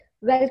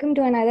Welcome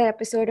to another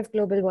episode of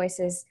Global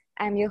Voices.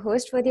 I'm your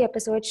host for the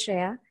episode,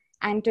 Shreya,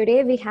 and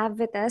today we have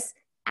with us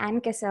Anne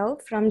Kessel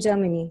from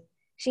Germany.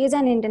 She is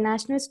an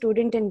international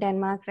student in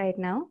Denmark right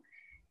now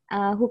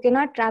who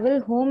cannot travel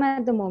home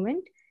at the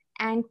moment.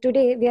 And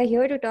today we are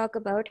here to talk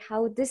about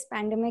how this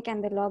pandemic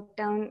and the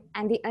lockdown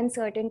and the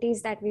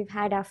uncertainties that we've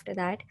had after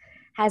that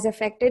has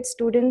affected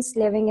students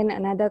living in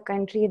another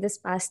country this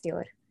past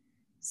year.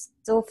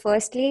 So,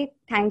 firstly,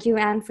 thank you,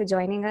 Anne, for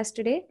joining us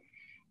today.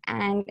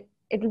 And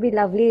it would be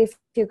lovely if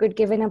you could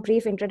give in a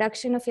brief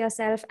introduction of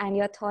yourself and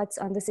your thoughts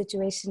on the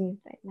situation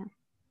right now.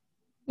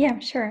 Yeah,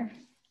 sure.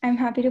 I'm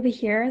happy to be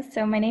here.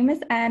 So my name is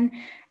Anne,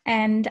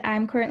 and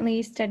I'm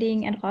currently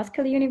studying at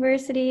Roskilde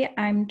University.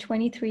 I'm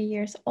 23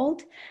 years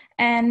old,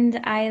 and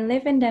I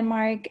live in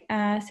Denmark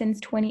since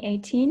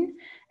 2018.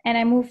 And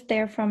I moved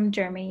there from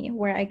Germany,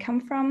 where I come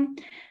from.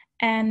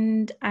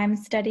 And I'm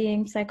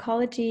studying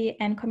psychology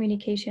and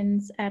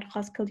communications at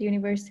Roskilde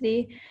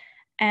University.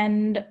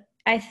 And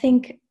I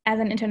think as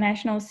an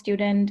international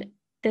student,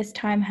 this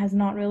time has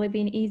not really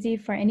been easy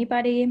for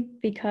anybody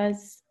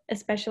because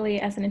especially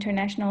as an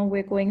international,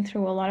 we're going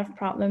through a lot of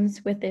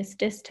problems with this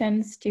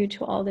distance due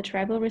to all the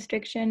travel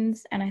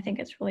restrictions. And I think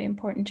it's really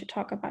important to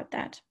talk about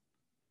that.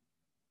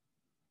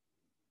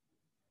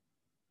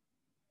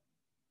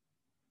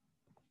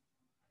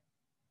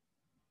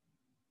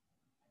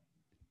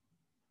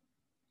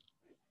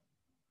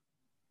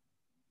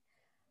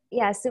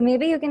 Yeah, so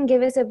maybe you can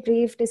give us a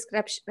brief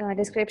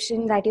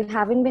description that you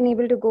haven't been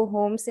able to go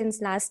home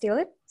since last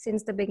year,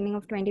 since the beginning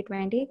of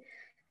 2020.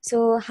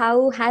 So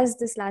how has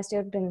this last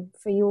year been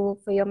for you,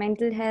 for your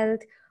mental health,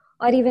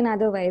 or even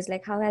otherwise?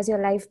 Like, how has your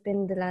life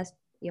been the last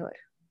year?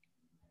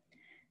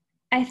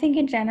 I think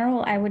in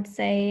general, I would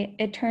say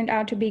it turned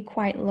out to be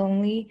quite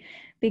lonely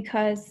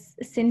because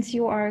since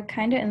you are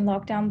kind of in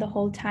lockdown the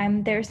whole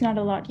time, there's not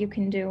a lot you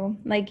can do.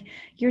 Like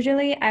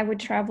usually I would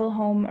travel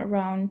home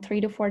around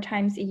 3 to 4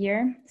 times a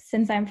year.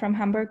 Since I'm from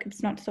Hamburg,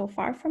 it's not so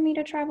far for me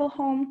to travel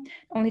home. It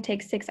only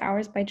takes 6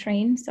 hours by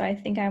train. So I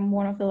think I'm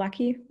one of the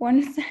lucky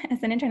ones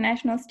as an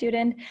international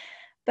student.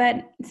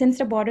 But since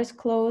the borders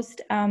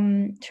closed,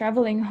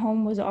 traveling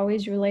home was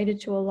always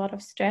related to a lot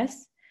of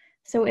stress.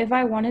 So if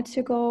I wanted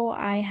to go,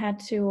 I had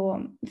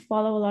to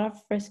follow a lot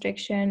of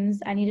restrictions.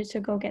 I needed to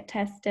go get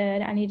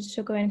tested. I needed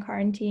to go in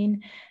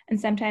quarantine.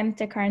 And sometimes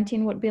the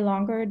quarantine would be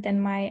longer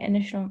than my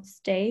initial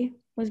stay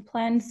was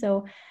planned.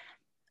 So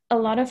a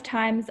lot of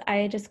times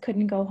I just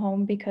couldn't go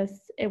home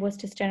because it was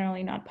just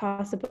generally not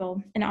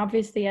possible. And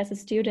obviously, as a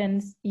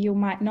student, you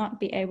might not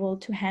be able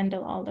to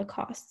handle all the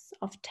costs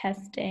of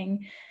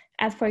testing.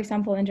 As for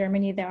example, in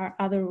Germany, there are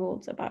other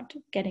rules about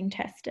getting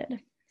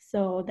tested.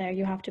 So there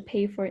you have to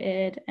pay for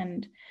it.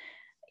 And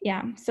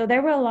yeah, so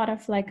there were a lot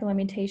of like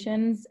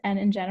limitations. And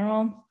in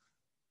general,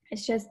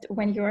 it's just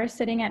when you're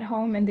sitting at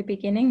home in the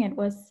beginning, it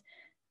was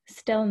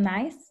still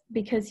nice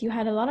because you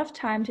had a lot of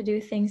time to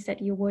do things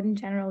that you wouldn't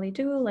generally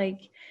do.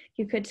 Like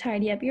you could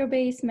tidy up your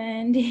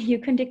basement, you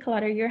could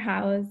declutter your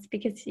house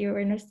because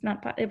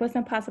it was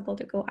not possible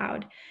to go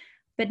out.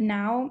 But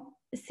now,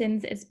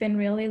 since it's been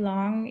really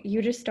long,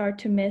 you just start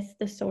to miss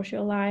the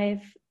social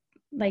life,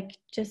 like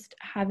just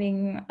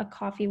having a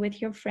coffee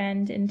with your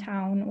friend in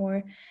town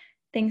or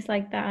things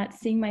like that,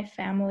 seeing my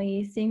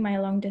family, seeing my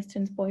long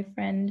distance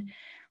boyfriend.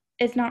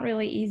 It's not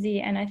really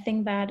easy. And I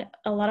think that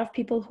a lot of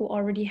people who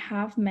already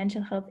have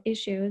mental health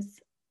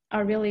issues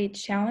are really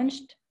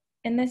challenged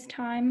in this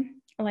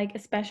time, like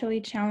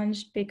especially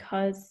challenged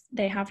because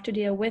they have to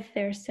deal with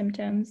their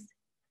symptoms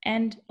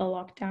and a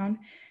lockdown.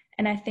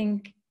 And I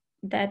think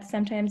that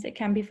sometimes it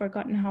can be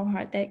forgotten how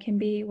hard that can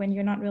be when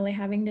you're not really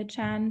having the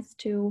chance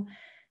to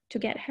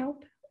get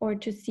help or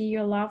to see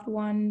your loved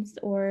ones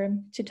or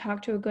to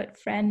talk to a good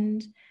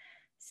friend.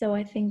 So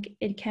I think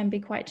it can be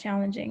quite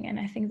challenging. And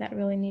I think that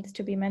really needs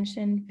to be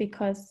mentioned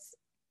because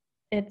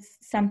it's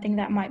something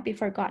that might be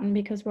forgotten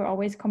because we're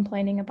always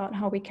complaining about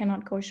how we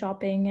cannot go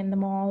shopping in the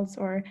malls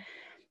or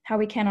how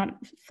we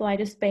cannot fly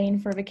to Spain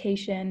for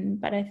vacation.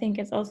 But I think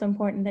it's also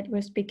important that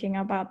we're speaking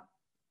about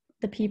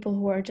the people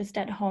who are just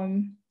at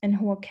home and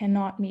who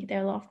cannot meet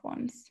their loved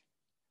ones.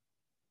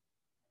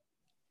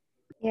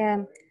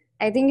 Yeah,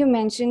 I think you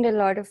mentioned a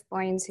lot of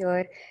points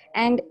here.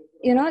 And,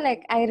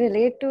 like I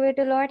relate to it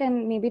a lot.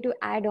 And maybe to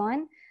add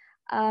on,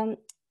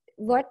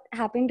 what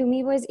happened to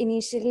me was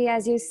initially,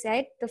 as you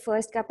said, the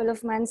first couple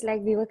of months,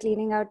 like we were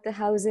cleaning out the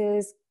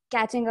houses,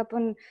 catching up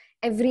on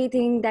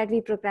everything that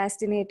we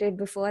procrastinated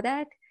before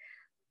that.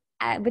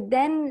 But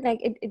then,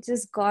 like, it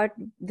just got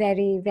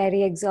very,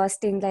 very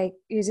exhausting. Like,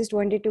 you just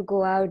wanted to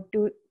go out,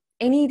 do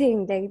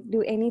anything, like,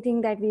 do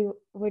anything that we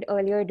would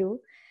earlier do.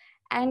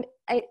 And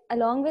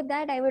along with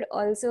that, I would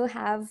also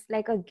have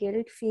like a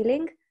guilt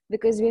feeling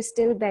because we're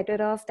still better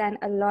off than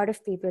a lot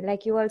of people.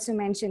 Like you also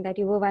mentioned that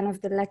you were one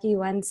of the lucky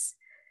ones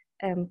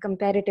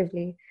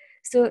comparatively.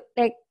 So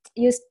like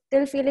you're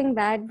still feeling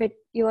bad, but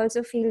you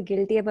also feel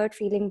guilty about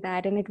feeling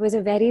bad. And it was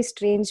a very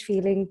strange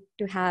feeling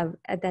to have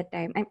at that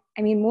time.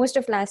 I mean, most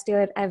of last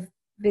year I've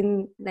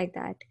been like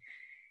that.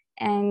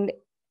 And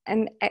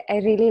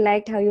I really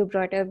liked how you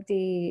brought up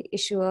the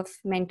issue of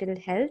mental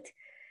health.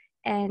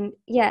 And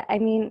yeah, I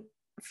mean,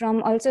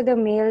 from also the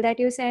mail that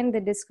you sent,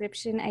 the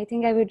description, I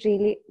think I would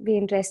really be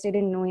interested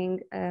in knowing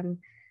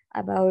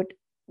about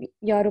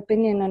your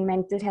opinion on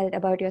mental health,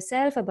 about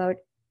yourself, about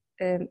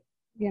um,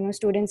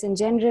 students in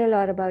general,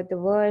 or about the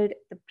world,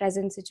 the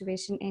present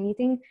situation,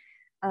 anything,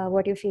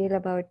 what you feel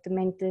about the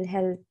mental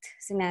health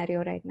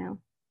scenario right now.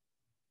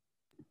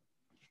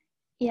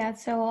 Yeah,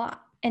 so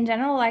in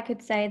general, I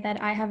could say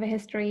that I have a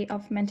history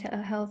of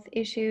mental health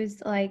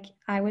issues. Like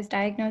I was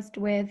diagnosed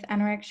with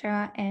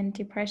anorexia and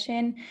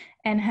depression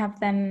and have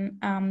then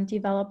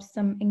developed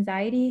some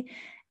anxiety.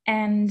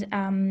 And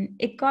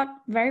it got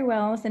very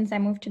well since I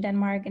moved to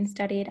Denmark and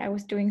studied. I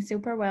was doing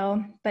super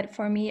well. But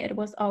for me, it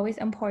was always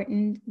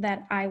important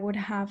that I would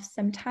have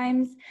some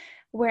times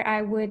where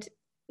I would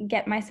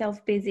get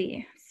myself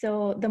busy.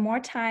 So the more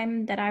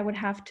time that I would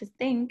have to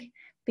think,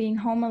 being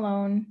home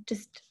alone,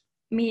 just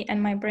me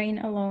and my brain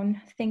alone,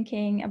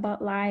 thinking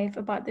about life,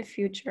 about the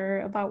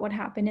future, about what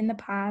happened in the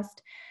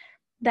past,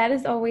 that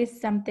is always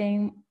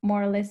something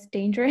more or less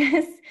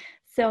dangerous.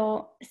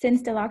 So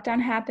since the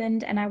lockdown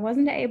happened and I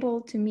wasn't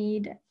able to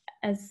meet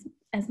as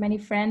many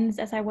friends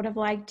as I would have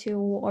liked to,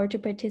 or to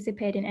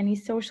participate in any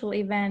social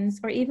events,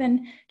 or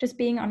even just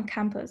being on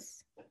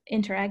campus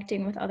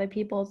interacting with other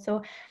people,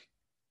 so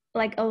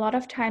like a lot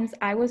of times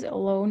I was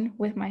alone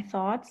with my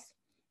thoughts.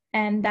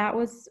 And that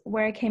was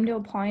where I came to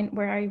a point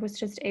where I was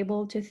just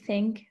able to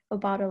think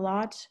about a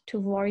lot, to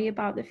worry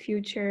about the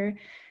future,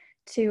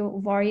 to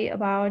worry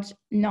about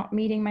not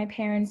meeting my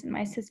parents and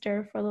my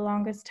sister for the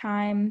longest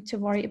time, to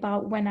worry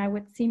about when I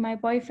would see my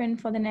boyfriend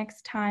for the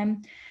next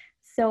time.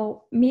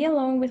 So, me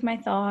alone with my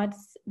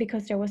thoughts,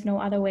 because there was no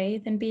other way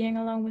than being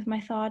alone with my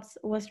thoughts,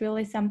 was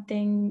really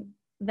something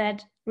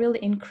that really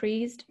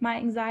increased my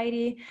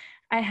anxiety.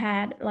 I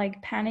had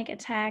like panic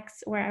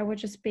attacks where I would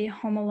just be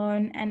home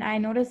alone. And I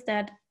noticed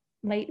that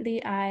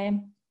lately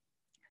I'm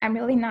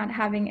really not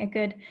having a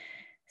good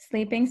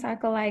sleeping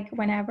cycle. Like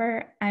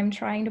whenever I'm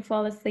trying to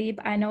fall asleep,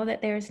 I know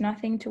that there's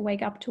nothing to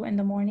wake up to in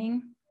the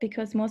morning,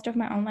 because most of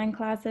my online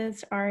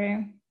classes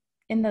are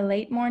in the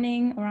late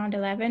morning around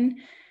 11.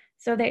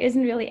 So there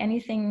isn't really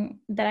anything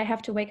that I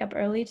have to wake up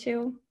early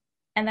to.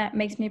 And that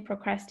makes me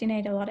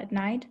procrastinate a lot at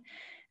night.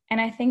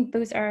 And I think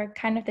those are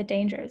kind of the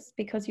dangers,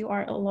 because you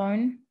are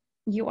alone.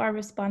 You are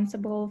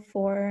responsible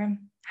for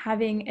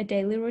having a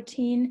daily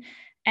routine.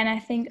 And I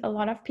think a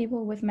lot of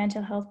people with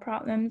mental health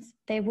problems,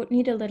 they would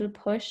need a little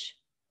push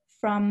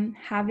from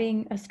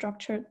having a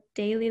structured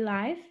daily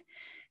life,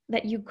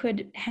 that you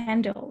could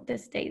handle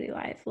this daily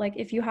life. Like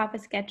if you have a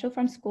schedule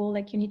from school,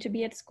 like you need to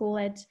be at school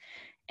at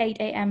 8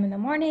 a.m. in the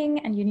morning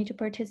and you need to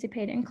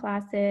participate in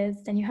classes,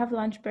 then you have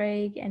lunch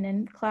break and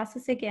then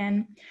classes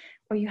again,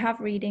 or you have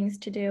readings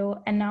to do.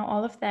 And now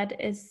all of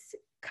that is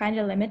kind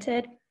of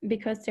limited,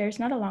 because there's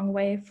not a long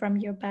way from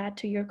your bed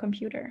to your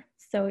computer.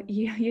 So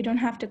you don't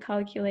have to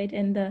calculate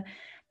in the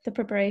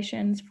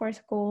preparations for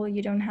school.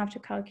 You don't have to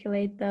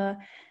calculate the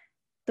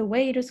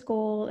way to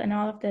school and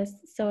all of this.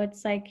 So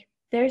it's like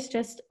there's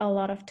just a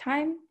lot of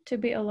time to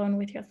be alone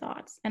with your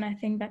thoughts. And I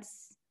think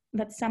that's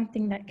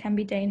something that can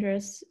be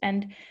dangerous.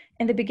 And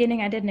in the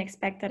beginning I didn't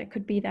expect that it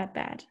could be that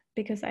bad,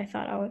 because I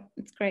thought, oh,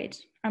 it's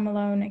great, I'm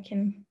alone, I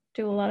can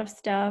do a lot of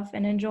stuff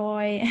and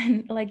enjoy,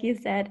 and like you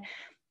said,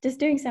 just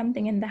doing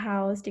something in the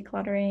house,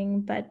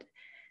 decluttering. But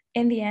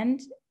in the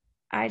end,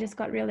 I just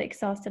got really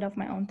exhausted of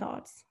my own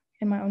thoughts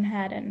in my own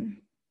head. And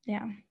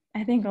yeah,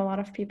 I think a lot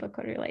of people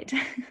could relate.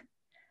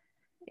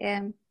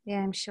 Yeah,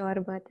 I'm sure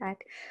about that.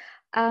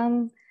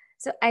 Um,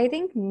 so I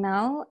think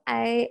now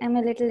I am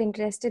a little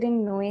interested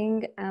in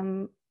knowing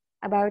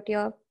about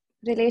your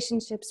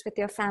relationships with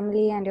your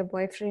family and your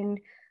boyfriend,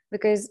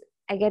 because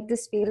I get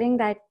this feeling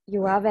that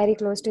you are very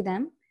close to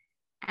them.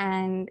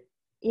 And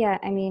yeah,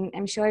 I mean,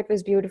 I'm sure it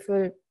was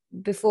beautiful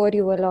before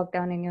you were locked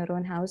down in your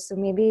own house. So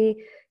maybe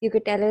you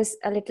could tell us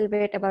a little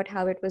bit about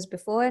how it was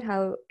before,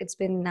 how it's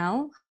been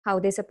now, how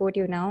they support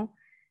you now.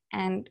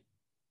 And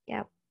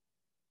yeah.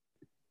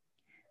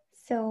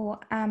 So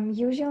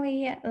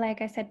usually,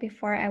 like I said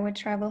before, I would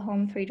travel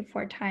home 3 to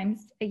 4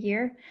 times a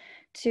year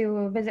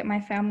to visit my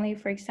family.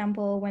 For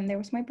example, when there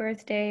was my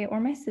birthday or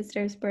my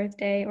sister's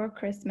birthday or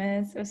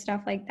Christmas or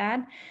stuff like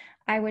that,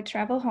 I would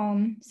travel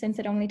home since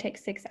it only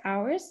takes 6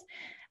 hours.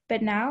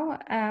 But now,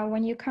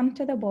 when you come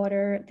to the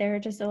border, there are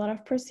just a lot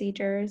of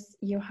procedures.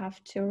 You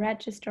have to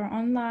register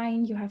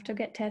online, you have to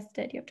get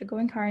tested, you have to go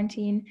in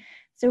quarantine.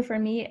 So for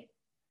me,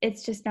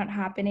 it's just not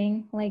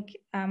happening. Like,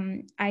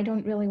 I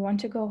don't really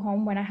want to go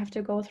home when I have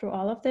to go through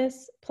all of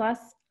this. Plus,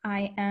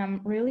 I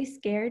am really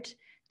scared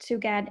to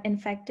get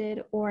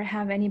infected or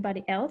have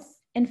anybody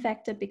else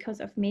infected because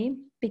of me,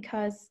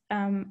 because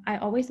I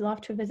always love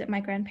to visit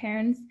my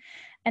grandparents.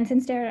 And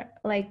since they're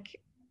like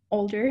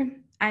older,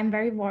 I'm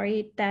very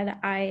worried that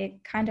I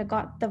kind of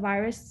got the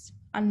virus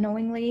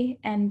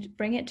unknowingly and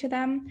bring it to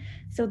them.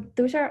 So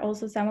those are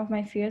also some of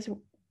my fears,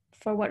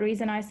 for what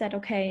reason I said,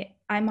 okay,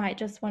 I might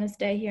just want to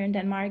stay here in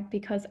Denmark,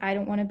 because I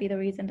don't want to be the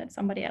reason that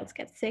somebody else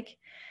gets sick.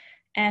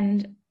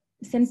 And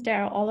since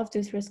there are all of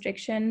those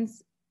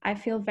restrictions, I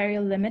feel very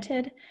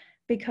limited,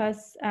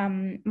 because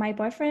my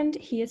boyfriend,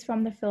 he is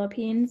from the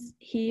Philippines.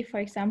 He, for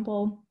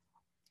example,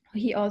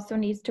 he also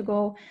needs to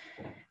go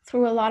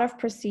through a lot of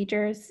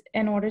procedures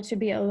in order to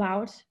be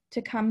allowed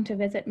to come to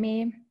visit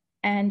me.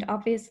 And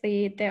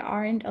obviously, there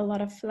aren't a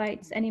lot of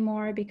flights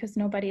anymore because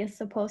nobody is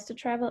supposed to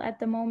travel at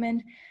the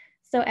moment.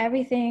 So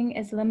everything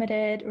is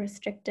limited,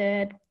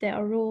 restricted. There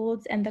are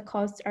rules, and the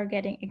costs are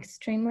getting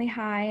extremely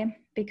high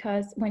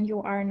because when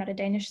you are not a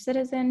Danish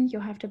citizen, you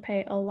have to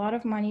pay a lot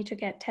of money to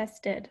get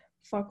tested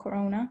for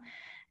corona.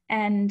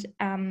 And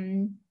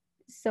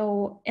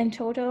so in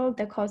total,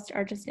 the costs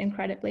are just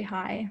incredibly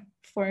high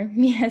for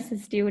me as a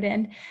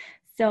student.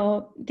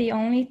 So the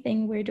only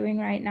thing we're doing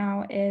right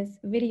now is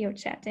video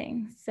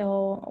chatting.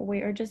 So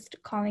we are just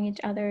calling each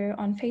other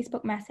on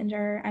Facebook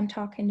Messenger. I'm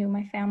talking to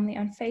my family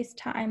on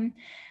FaceTime.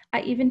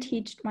 I even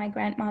taught my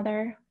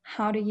grandmother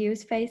how to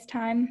use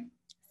FaceTime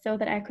so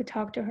that I could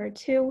talk to her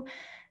too.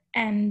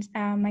 And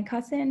my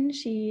cousin,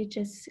 she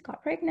just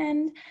got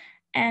pregnant.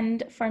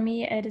 And for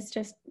me, it is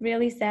just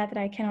really sad that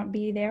I cannot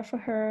be there for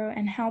her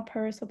and help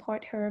her,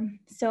 support her.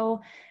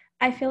 So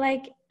I feel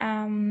like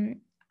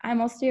I'm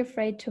mostly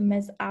afraid to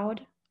miss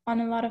out on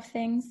a lot of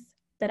things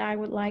that I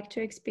would like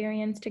to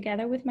experience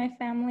together with my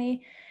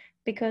family,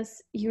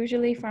 because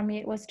usually for me,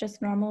 it was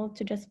just normal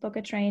to just book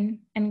a train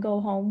and go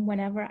home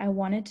whenever I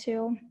wanted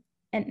to.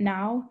 And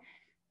now,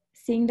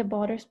 seeing the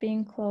borders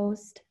being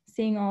closed,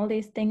 seeing all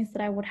these things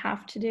that I would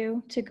have to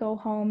do to go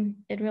home,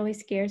 it really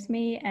scares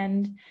me.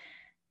 And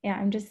yeah,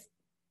 I'm just,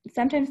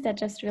 sometimes that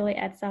just really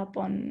adds up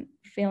on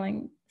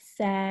feeling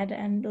sad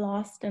and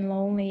lost and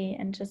lonely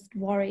and just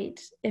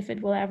worried if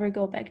it will ever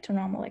go back to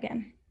normal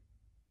again.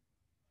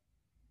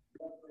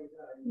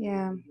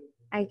 Yeah,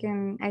 I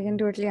can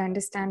totally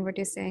understand what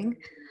you're saying.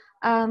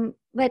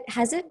 But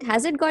has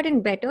it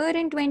gotten better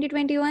in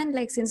 2021?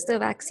 Like since the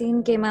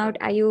vaccine came out,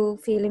 are you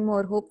feeling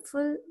more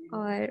hopeful,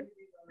 or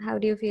how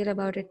do you feel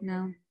about it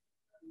now?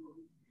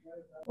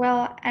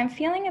 Well, I'm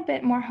feeling a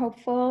bit more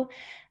hopeful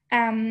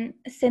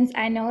since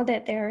I know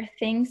that there are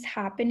things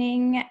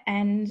happening,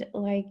 and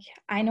like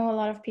I know a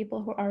lot of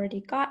people who already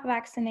got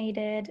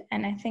vaccinated,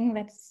 and I think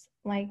that's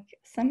like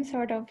some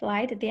sort of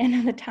light at the end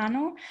of the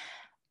tunnel.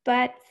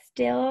 But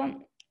still,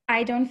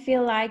 I don't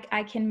feel like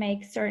I can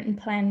make certain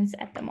plans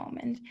at the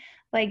moment.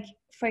 Like,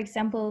 for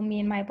example, me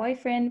and my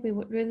boyfriend, we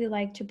would really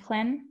like to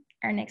plan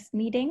our next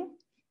meeting.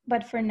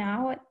 But for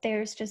now,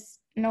 there's just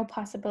no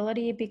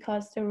possibility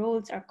because the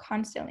rules are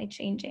constantly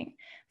changing.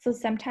 So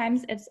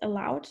sometimes it's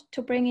allowed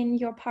to bring in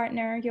your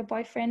partner, your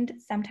boyfriend,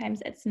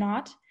 sometimes it's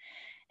not.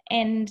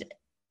 And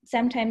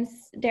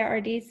sometimes there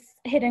are these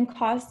hidden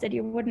costs that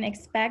you wouldn't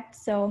expect.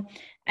 So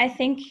I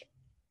think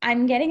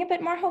I'm getting a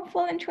bit more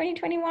hopeful in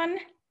 2021,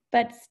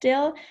 but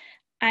still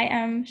I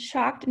am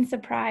shocked and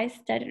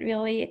surprised that it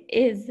really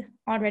is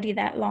already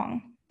that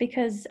long,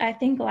 because I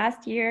think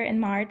last year in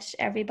March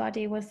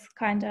everybody was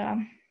kind of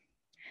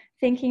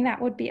thinking that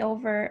would be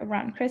over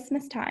around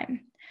Christmas time.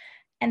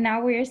 And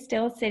now we're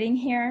still sitting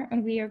here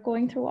and we are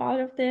going through all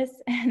of this.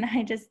 And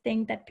I just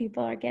think that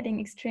people are getting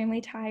extremely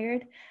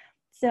tired.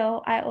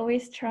 So I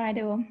always try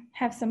to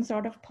have some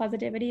sort of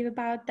positivity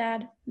about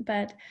that.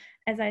 But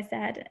as I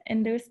said,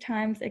 in those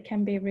times, it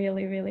can be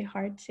really, really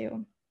hard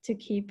to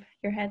keep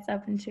your heads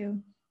up and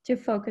to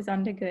focus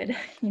on the good,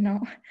 you know?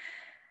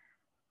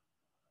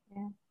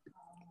 Yeah.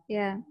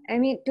 Yeah. I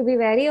mean, to be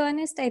very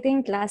honest, I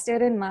think last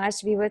year in March,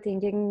 we were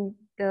thinking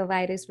the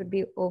virus would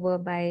be over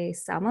by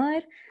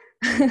summer.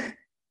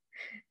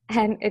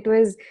 And it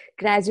was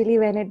gradually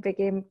when it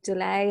became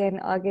July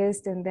and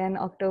August and then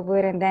October,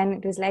 and then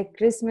it was like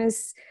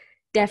Christmas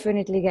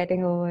definitely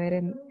getting over.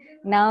 And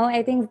now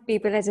I think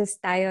people are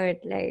just tired,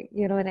 like,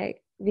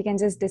 like we can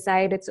just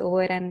decide it's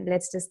over and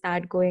let's just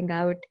start going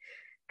out,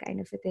 kind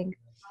of a thing.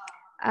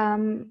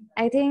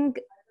 I think,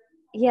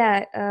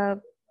 yeah.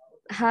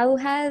 How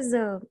has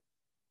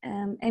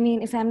I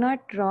mean, if I'm not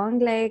wrong,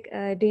 like,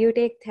 do you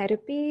take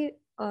therapy,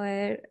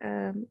 or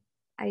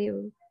are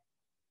you?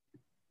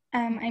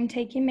 I'm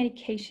taking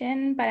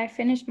medication, but I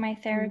finished my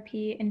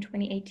therapy in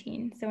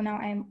 2018. So now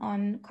I'm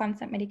on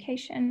constant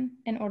medication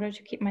in order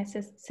to keep my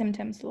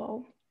symptoms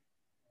low.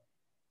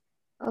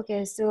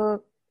 Okay,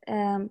 so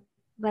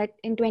but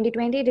in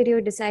 2020, did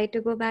you decide to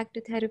go back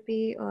to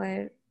therapy,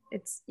 or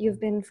you've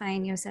been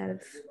fine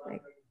yourself?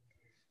 Like,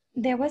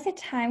 there was a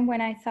time when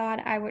I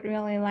thought I would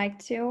really like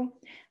to,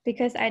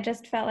 because I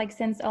just felt like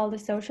since all the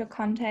social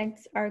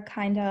contacts are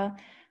kind of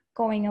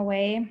going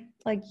away,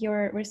 like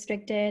you're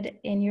restricted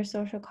in your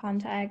social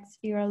contacts,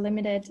 you're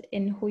limited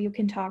in who you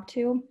can talk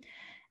to.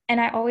 And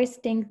I always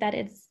think that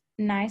it's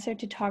nicer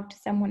to talk to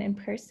someone in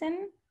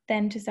person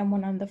than to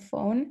someone on the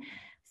phone.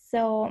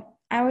 So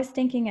I was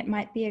thinking it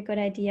might be a good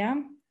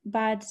idea,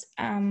 but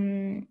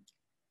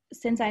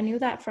since I knew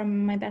that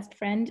from my best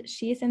friend,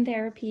 she's in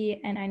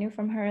therapy, and I knew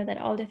from her that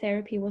all the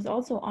therapy was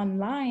also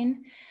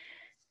online.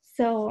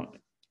 So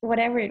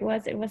whatever it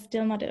was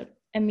still not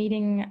a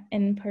meeting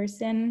in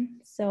person.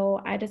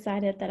 So I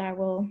decided that I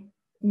will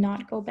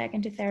not go back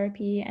into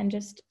therapy and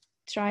just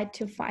try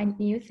to find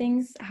new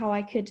things, how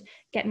I could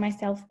get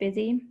myself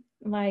busy.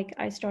 Like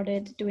I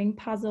started doing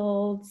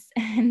puzzles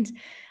and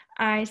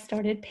I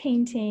started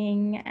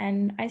painting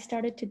and I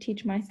started to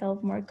teach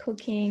myself more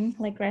cooking,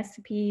 like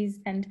recipes.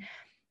 And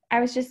I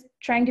was just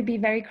trying to be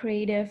very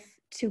creative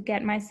to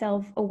get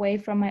myself away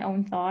from my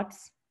own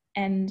thoughts.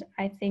 And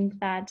I think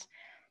that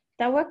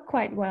that worked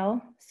quite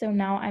well. So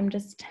now I'm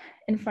just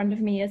in front of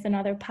me is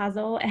another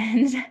puzzle,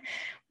 and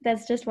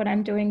that's just what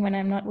I'm doing when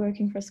I'm not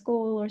working for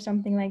school or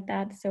something like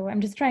that. So I'm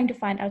just trying to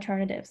find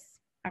alternatives,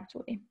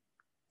 actually.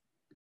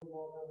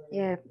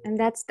 Yeah, and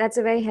that's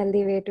a very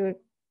healthy way to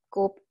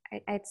cope,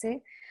 I'd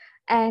say.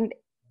 And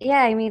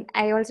yeah, I mean,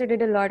 I also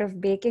did a lot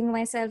of baking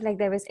myself. Like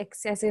there was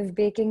excessive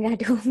baking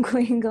at home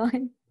going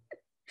on.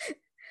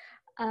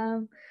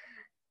 um,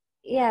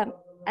 yeah,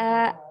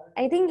 uh,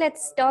 I think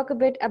let's talk a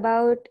bit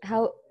about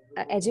how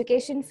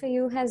education for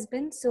you has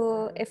been.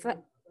 So, if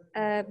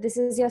this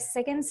is your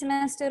second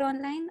semester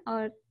online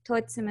or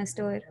third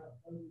semester?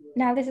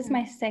 Now this is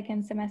my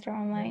second semester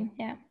online.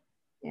 Yeah.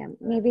 Yeah,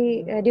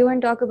 maybe do you want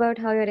to talk about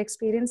how your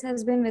experience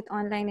has been with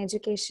online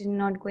education,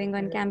 not going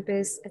on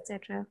campus,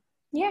 etc.?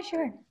 Yeah,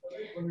 sure.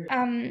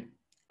 Um,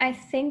 I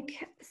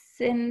think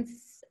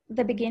since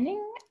the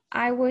beginning,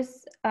 I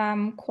was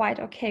quite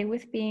okay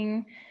with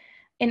being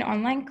in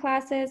online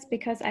classes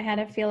because I had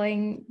a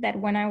feeling that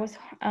when I was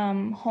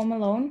home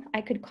alone,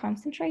 I could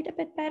concentrate a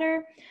bit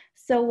better.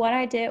 So what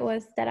I did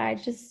was that I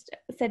just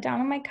sat down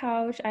on my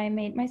couch, I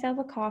made myself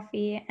a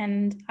coffee,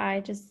 and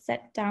I just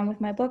sat down with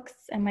my books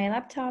and my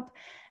laptop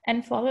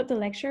and followed the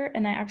lecture.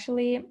 And I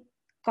actually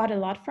got a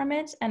lot from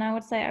it. And I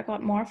would say I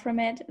got more from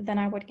it than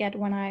I would get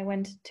when I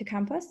went to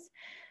campus.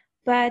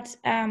 But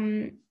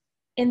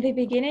in the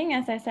beginning,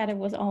 as I said, it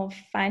was all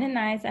fine and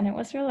nice and it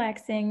was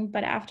relaxing.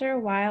 But after a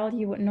while,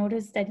 you would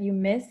notice that you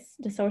miss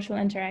the social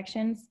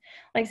interactions.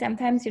 Like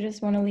sometimes you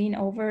just want to lean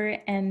over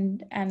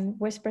and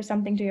whisper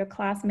something to your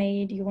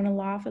classmate. You want to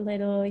laugh a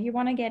little. You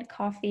want to get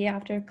coffee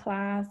after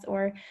class,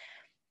 or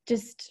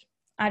just,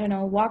 I don't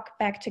know, walk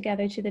back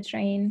together to the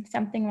train,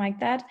 something like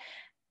that.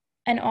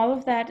 And all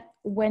of that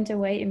went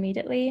away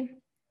immediately.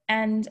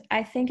 And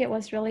I think it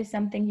was really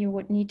something you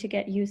would need to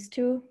get used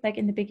to. Like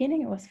in the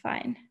beginning, it was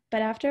fine.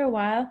 But after a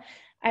while,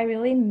 I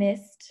really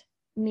missed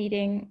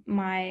meeting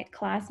my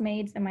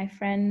classmates and my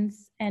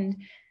friends and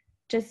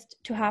just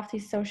to have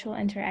these social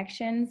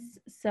interactions.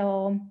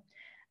 So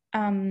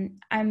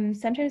I'm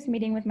sometimes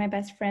meeting with my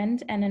best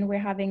friend and then we're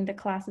having the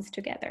classes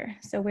together.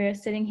 So we're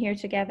sitting here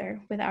together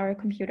with our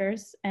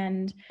computers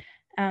and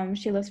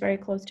she lives very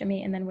close to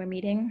me and then we're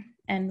meeting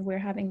and we're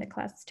having the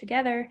classes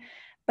together.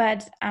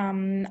 But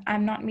I'm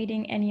not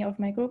meeting any of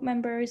my group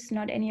members,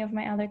 not any of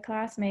my other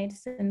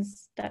classmates,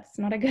 since that's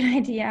not a good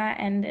idea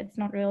and it's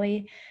not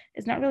really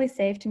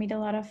safe to meet a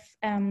lot of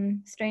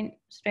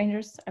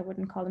strangers. I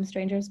wouldn't call them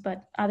strangers,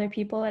 but other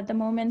people at the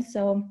moment.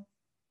 So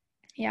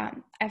yeah,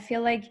 I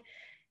feel like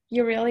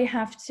you really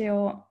have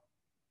to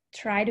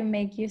try to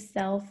make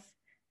yourself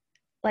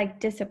like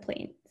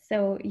disciplined.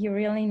 So you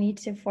really need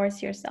to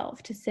force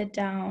yourself to sit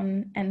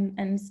down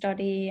and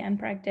study and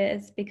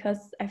practice, because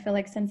I feel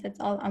like since it's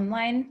all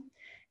online,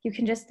 you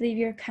can just leave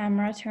your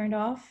camera turned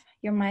off,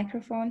 your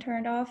microphone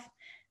turned off,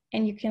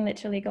 and you can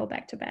literally go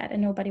back to bed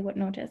and nobody would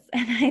notice.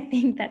 And I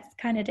think that's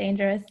kind of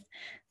dangerous.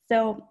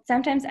 So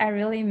sometimes I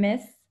really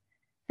miss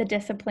the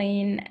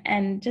discipline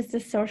and just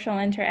the social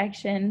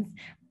interactions,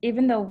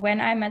 even though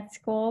when I'm at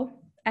school,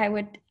 I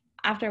would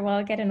after a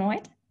while get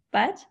annoyed.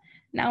 But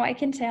now I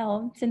can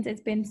tell, since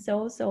it's been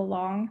so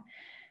long,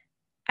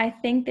 I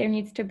think there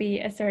needs to be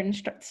a certain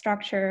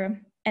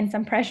structure and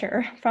some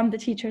pressure from the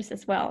teachers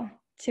as well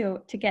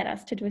to get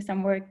us to do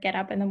some work, get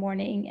up in the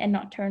morning and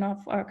not turn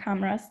off our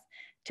cameras,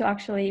 to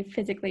actually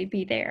physically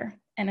be there.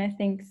 And I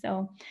think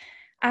so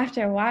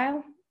after a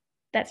while,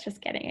 that's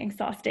just getting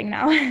exhausting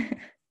now.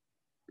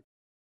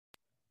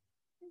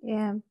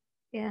 Yeah,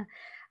 yeah.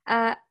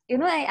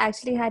 I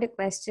actually had a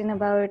question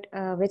about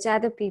which are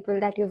the people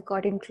that you've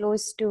gotten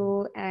close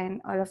to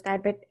and all of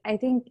that. But I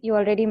think you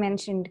already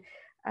mentioned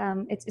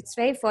it's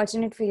very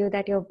fortunate for you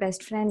that your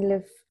best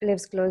friend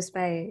lives close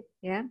by.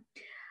 Yeah.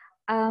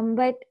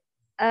 But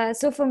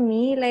so for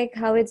me, like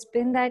how it's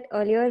been that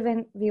earlier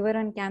when we were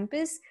on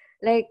campus,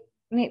 like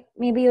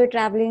maybe you're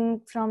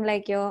traveling from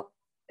like your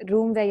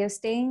room where you're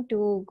staying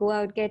to go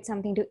out get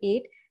something to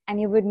eat,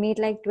 and you would meet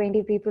like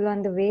 20 people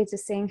on the way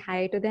just saying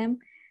hi to them.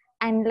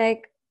 And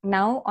like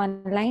now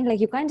online, like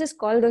you can't just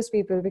call those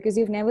people because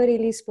you've never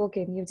really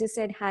spoken, you've just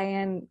said hi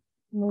and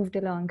moved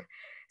along.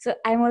 So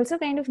I'm also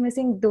kind of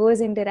missing those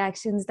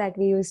interactions that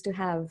we used to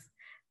have.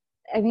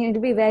 I mean,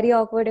 it'd be very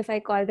awkward if I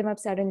called them up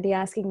suddenly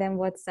asking them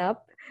what's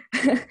up,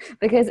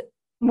 because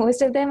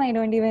most of them I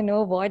don't even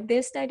know what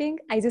they're studying.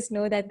 I just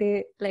know that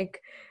they like,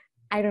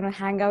 I don't know,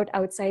 hang out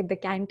outside the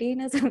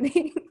canteen or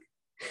something.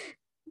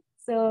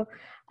 So,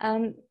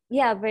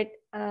 yeah, but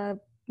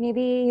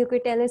maybe you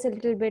could tell us a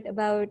little bit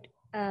about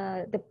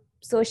the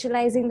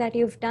socializing that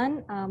you've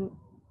done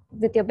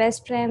with your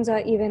best friends or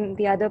even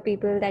the other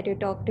people that you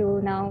talk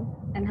to now,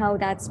 and how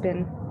that's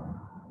been.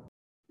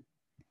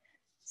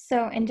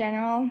 So in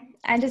general,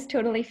 I just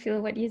totally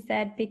feel what you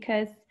said,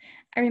 because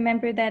I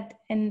remember that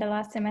in the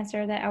last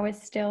semester that I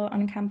was still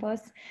on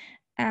campus,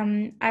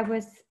 I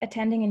was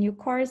attending a new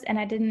course and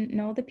I didn't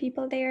know the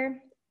people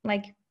there,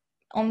 like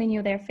only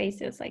knew their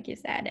faces, like you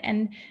said.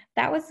 And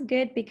that was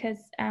good because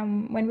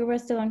when we were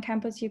still on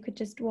campus, you could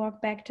just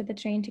walk back to the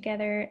train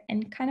together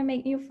and kind of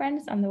make new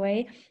friends on the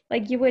way.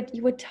 Like you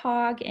would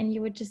talk and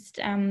you would just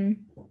hang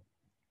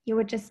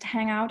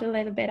out a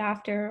little bit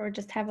after or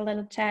just have a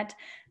little chat.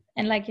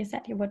 And like you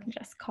said, you wouldn't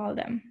just call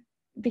them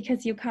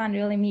because you can't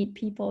really meet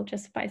people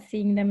just by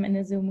seeing them in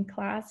a Zoom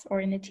class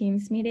or in a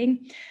Teams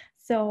meeting.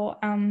 So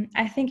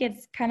I think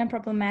it's kind of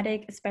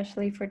problematic,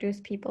 especially for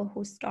those people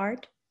who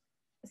start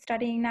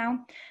studying now.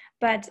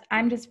 But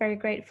I'm just very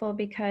grateful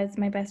because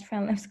my best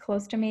friend lives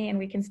close to me and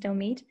we can still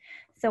meet.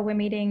 So we're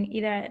meeting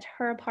either at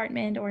her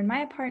apartment or in my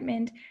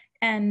apartment.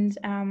 And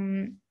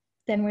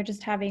then we're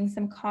just having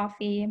some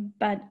coffee,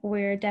 but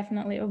we're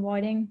definitely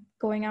avoiding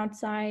going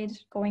outside,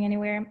 going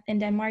anywhere. In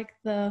Denmark,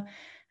 the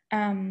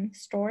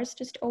stores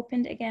just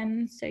opened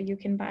again, so you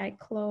can buy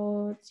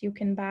clothes, you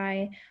can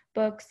buy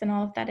books and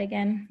all of that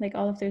again. Like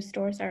all of those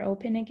stores are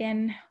open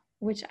again,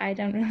 which I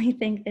don't really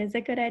think is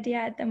a good idea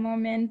at the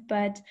moment.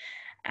 But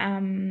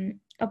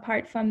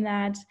apart from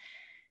that,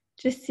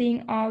 just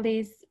seeing all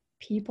these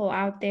people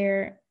out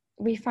there,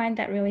 we find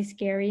that really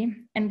scary.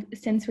 And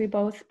since we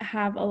both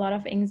have a lot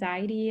of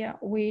anxiety,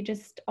 we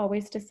just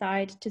always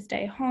decide to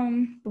stay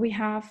home. We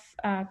have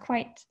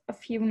quite a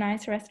few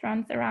nice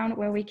restaurants around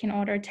where we can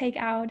order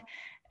takeout.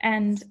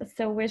 And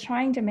so we're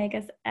trying to make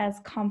us as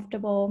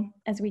comfortable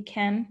as we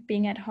can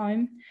being at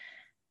home.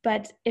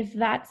 But if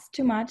that's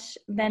too much,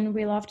 then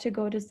we love to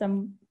go to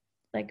some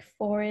like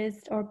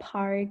forest or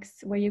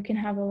parks where you can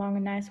have a long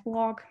and nice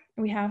walk.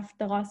 We have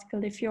the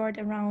Roskilde Fjord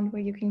around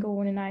where you can go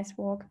on a nice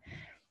walk.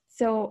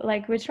 So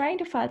like we're trying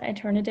to find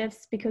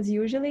alternatives because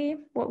usually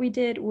what we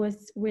did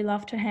was we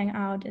love to hang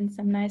out in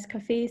some nice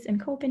cafes in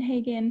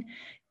Copenhagen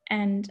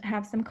and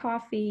have some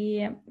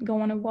coffee,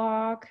 go on a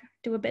walk,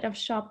 do a bit of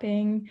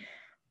shopping.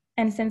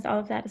 And since all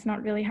of that is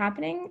not really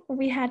happening,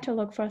 we had to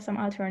look for some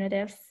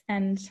alternatives.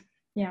 And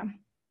yeah,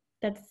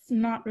 that's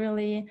not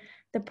really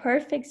the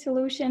perfect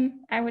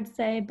solution, I would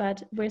say,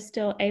 but we're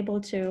still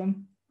able to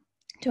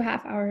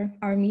have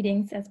our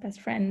meetings as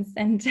best friends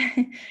and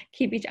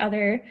keep each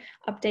other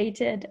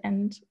updated.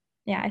 And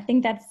yeah, I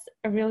think that's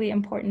a really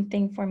important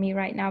thing for me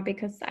right now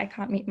because I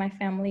can't meet my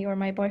family or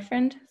my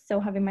boyfriend. So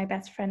having my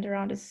best friend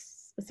around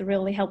is a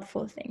really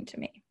helpful thing to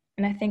me.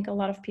 And I think a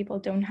lot of people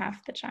don't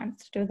have the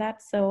chance to do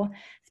that. So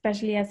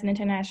especially as an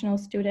international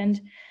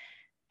student,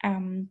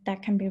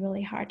 that can be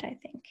really hard, I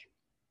think.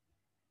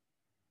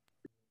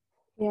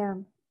 Yeah.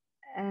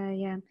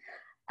 Yeah.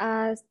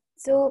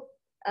 So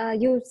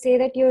you say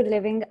that you're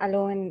living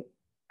alone,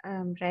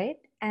 right?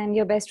 And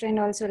your best friend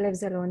also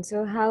lives alone.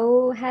 So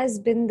how has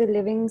been the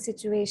living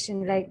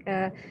situation? Like,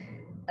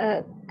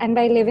 and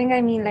by living,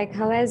 I mean like,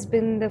 how has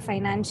been the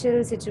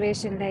financial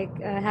situation?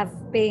 Like, have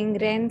paying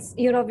rents?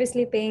 You're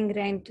obviously paying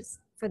rent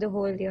for the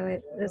whole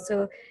year.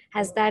 So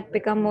has that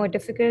become more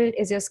difficult?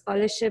 Is your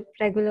scholarship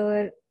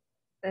regular?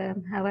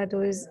 How are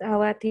those?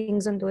 How are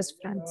things on those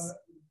fronts?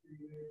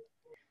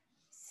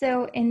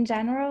 So in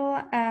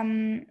general,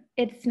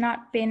 it's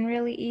not been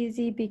really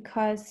easy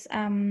because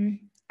I'm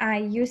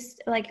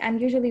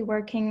usually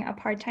working a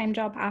part-time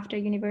job after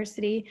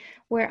university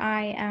where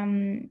I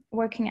am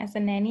working as a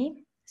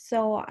nanny.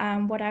 So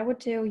what I would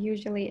do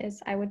usually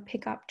is I would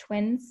pick up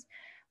twins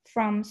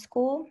from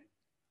school.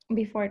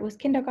 Before it was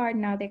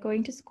kindergarten, now they're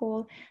going to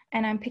school,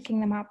 and I'm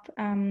picking them up,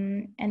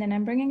 and then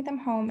I'm bringing them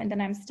home, and then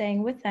I'm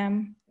staying with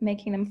them,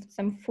 making them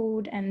some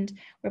food, and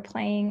we're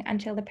playing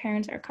until the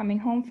parents are coming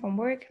home from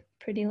work,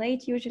 pretty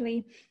late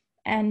usually.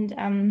 And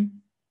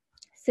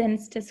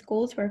since the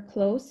schools were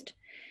closed,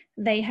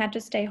 they had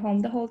to stay home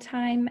the whole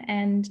time,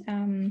 and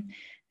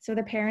so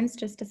the parents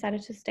just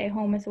decided to stay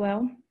home as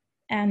well.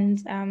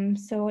 And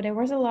so there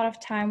was a lot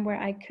of time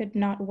where I could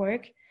not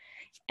work,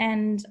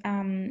 and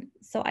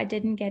so I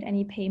didn't get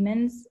any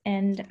payments,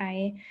 and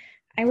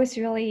I was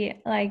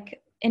really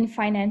like in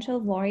financial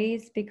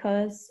worries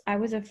because I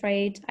was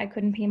afraid I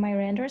couldn't pay my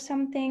rent or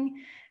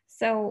something.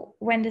 So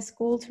when the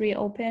schools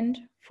reopened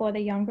for the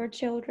younger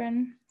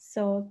children,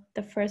 so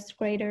the first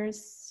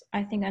graders,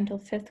 I think until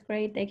fifth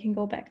grade, they can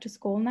go back to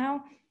school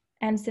now.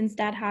 And since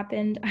that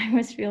happened, I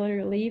was really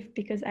relieved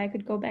because I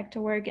could go back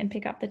to work and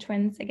pick up the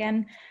twins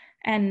again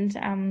and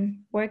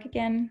work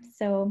again.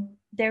 So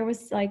there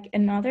was like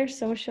another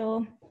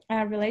social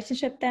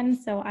relationship then.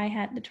 So I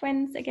had the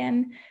twins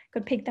again,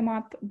 could pick them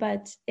up,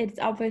 but it's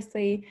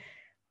obviously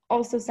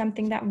also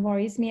something that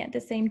worries me at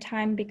the same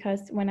time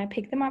because when I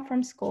pick them up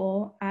from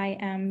school, I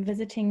am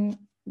visiting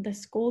the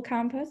school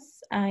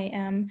campus, I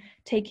am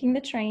taking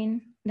the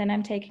train, then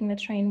I'm taking the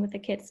train with the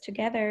kids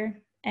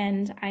together,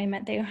 and I'm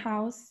at their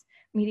house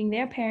meeting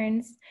their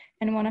parents,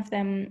 and one of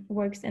them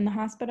works in the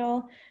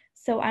hospital.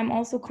 So I'm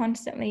also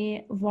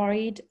constantly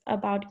worried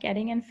about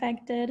getting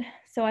infected.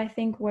 So I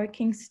think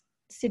working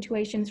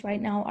situations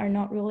right now are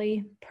not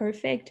really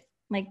perfect.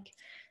 Like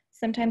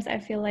sometimes I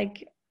feel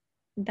like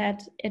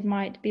that it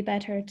might be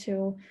better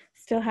to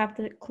still have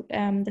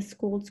the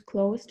schools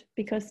closed,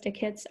 because the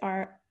kids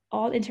are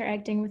all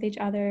interacting with each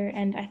other,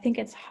 and I think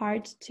it's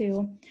hard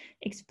to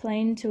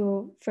explain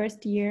to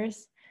first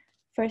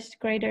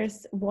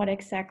graders what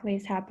exactly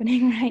is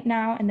happening right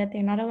now, and that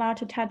they're not allowed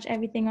to touch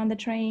everything on the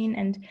train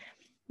and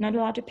not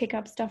allowed to pick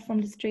up stuff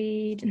from the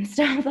street and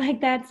stuff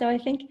like that. So I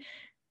think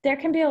there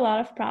can be a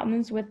lot of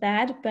problems with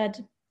that, but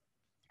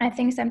I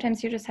think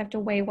sometimes you just have to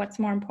weigh what's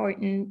more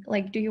important.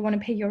 Like, do you want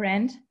to pay your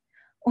rent?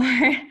 Or,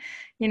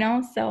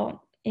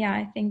 so yeah,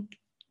 I think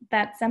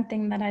that's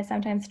something that I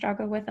sometimes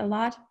struggle with a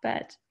lot,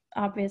 but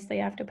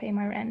obviously I have to pay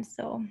my rent.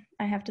 So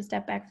I have to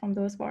step back from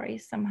those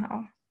worries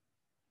somehow.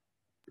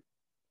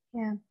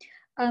 Yeah.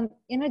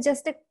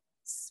 Just a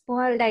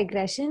small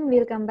digression.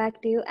 We'll come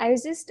back to you. I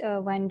was just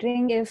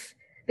wondering if,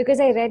 because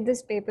I read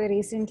this paper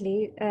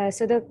recently,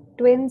 so the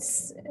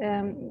twins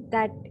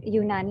that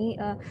Unani,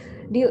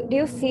 do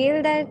you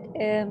feel that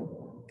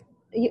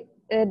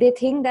they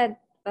think that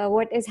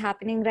what is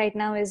happening right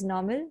now is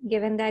normal,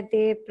 given that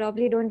they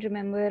probably don't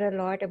remember a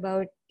lot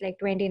about like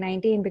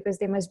 2019 because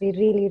they must be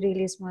really,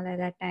 really small at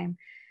that time.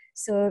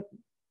 So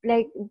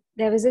like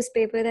there was this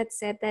paper that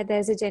said that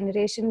there's a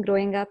generation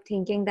growing up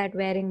thinking that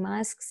wearing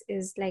masks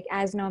is like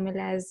as normal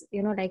as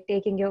like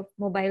taking your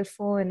mobile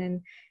phone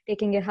and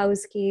taking your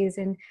house keys,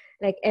 and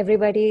like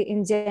everybody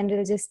in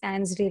general just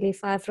stands really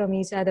far from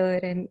each other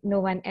and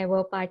no one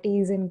ever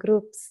parties in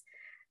groups.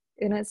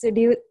 So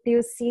do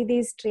you see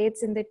these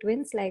traits in the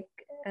twins, like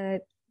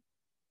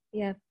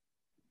yeah?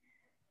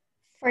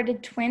 For the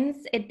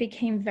twins, it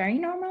became very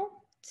normal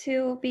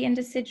to be in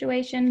this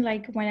situation.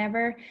 Like,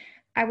 whenever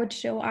I would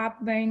show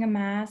up wearing a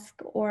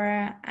mask,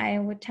 or I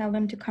would tell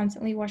them to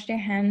constantly wash their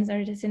hands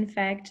or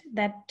disinfect,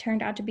 that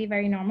turned out to be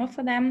very normal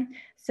for them.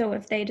 So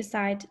if they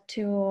decide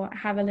to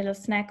have a little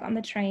snack on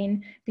the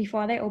train,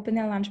 before they open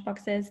their lunch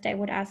boxes, they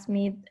would ask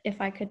me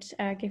if I could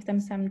give them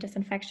some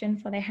disinfection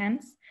for their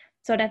hands.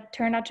 So that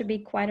turned out to be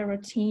quite a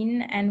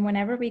routine. And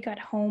whenever we got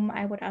home,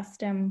 I would ask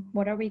them,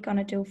 what are we going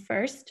to do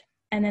first?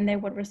 And then they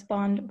would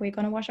respond, we're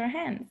going to wash our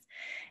hands.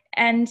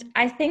 And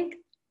I think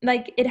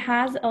like it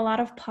has a lot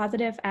of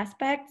positive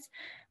aspects,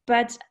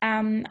 but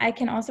I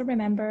can also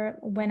remember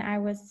when I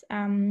was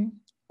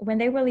when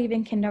they were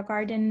leaving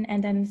kindergarten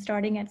and then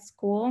starting at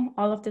school,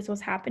 all of this was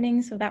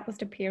happening. So that was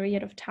the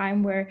period of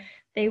time where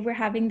they were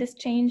having this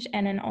change,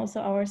 and then also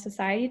our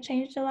society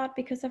changed a lot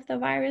because of the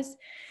virus.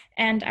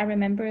 And I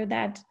remember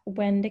that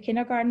when the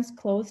kindergartens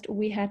closed,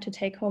 we had to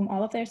take home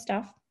all of their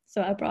stuff.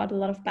 So I brought a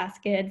lot of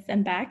baskets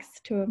and bags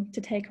to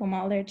take home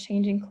all their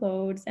changing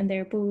clothes and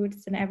their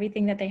boots and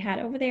everything that they had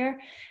over there.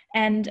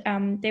 And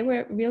they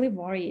were really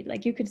worried.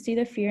 Like, you could see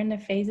the fear in their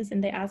faces,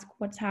 and they asked,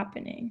 what's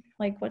happening?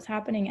 Like, what's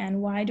happening?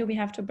 And why do we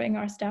have to bring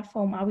our stuff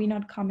home? Are we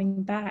not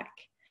coming back?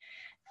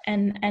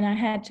 And I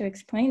had to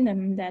explain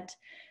them that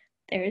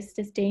there is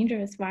this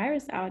dangerous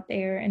virus out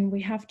there, and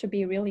we have to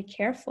be really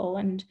careful,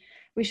 and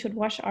we should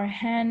wash our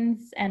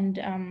hands,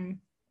 and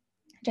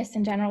just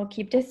in general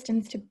keep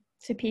distance to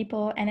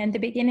people. And in the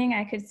beginning,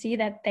 I could see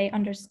that they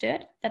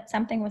understood that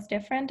something was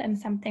different and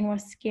something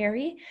was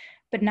scary.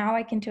 But now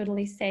I can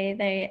totally say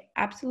they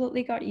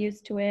absolutely got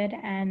used to it,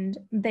 and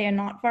they are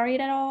not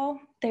worried at all.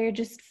 They're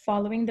just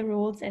following the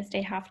rules as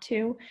they have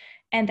to,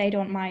 and they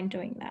don't mind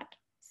doing that.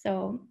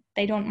 So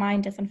they don't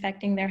mind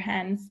disinfecting their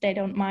hands. They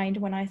don't mind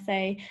when I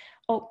say,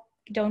 oh,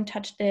 don't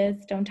touch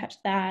this, don't touch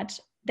that.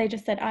 They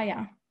just said, oh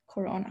yeah,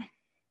 Corona.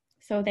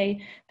 So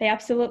they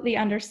absolutely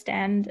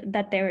understand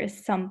that there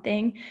is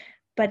something,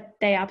 but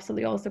they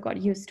absolutely also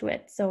got used to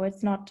it. So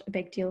it's not a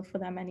big deal for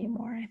them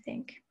anymore, I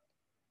think.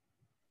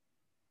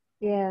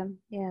 Yeah,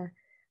 yeah.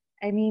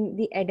 I mean,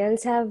 the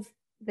adults have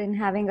been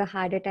having a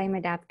harder time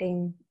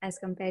adapting as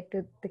compared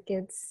to the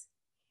kids.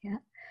 Yeah.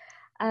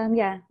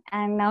 Yeah.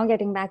 And now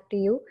getting back to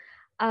you.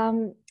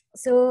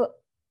 So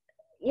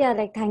yeah,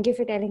 like thank you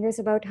for telling us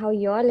about how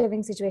your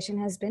living situation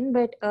has been.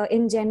 But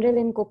in general,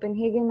 in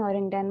Copenhagen or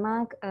in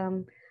Denmark,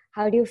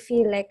 how do you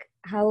feel, like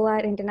how are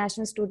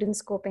international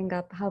students coping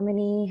up? How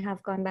many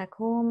have gone back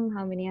home?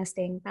 How many are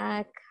staying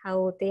back?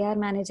 How they are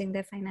managing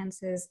their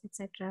finances,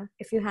 etc.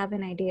 If you have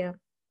an idea.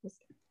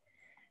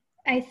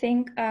 I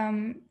think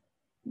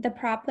the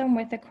problem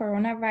with the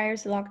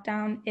coronavirus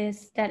lockdown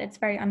is that it's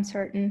very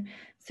uncertain.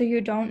 So you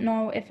don't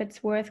know if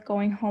it's worth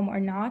going home or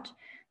not.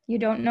 You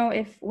don't know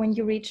if when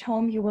you reach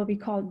home, you will be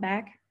called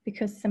back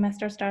because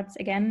semester starts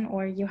again,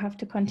 or you have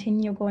to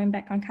continue going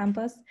back on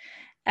campus.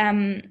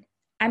 Um,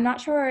 I'm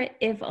not sure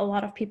if a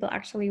lot of people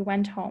actually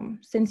went home,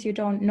 since you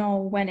don't know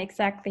when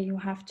exactly you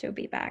have to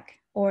be back,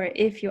 or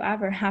if you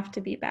ever have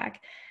to be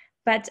back.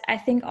 But I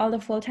think all the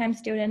full-time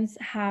students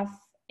have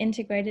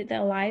integrated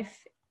their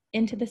life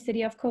into the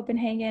city of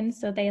Copenhagen,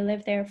 so they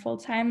live there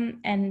full-time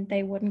and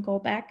they wouldn't go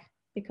back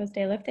because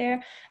they live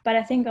there. But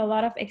I think a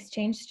lot of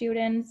exchange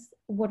students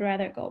would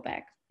rather go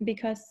back,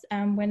 because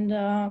when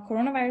the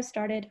coronavirus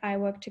started, I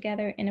worked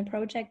together in a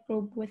project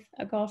group with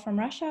a girl from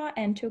Russia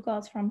and two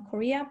girls from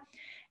Korea.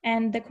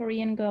 And the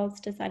Korean girls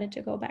decided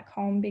to go back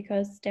home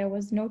because there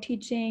was no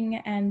teaching,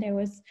 and there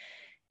was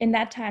in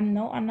that time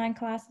no online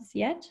classes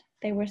yet.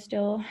 they were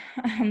still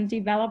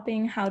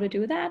developing how to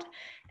do that.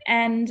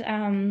 And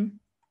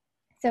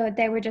so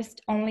they were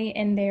just only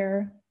in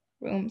their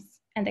rooms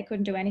and they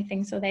couldn't do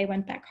anything. So they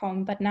went back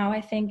home. But now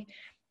I think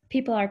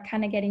people are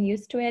kind of getting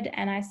used to it.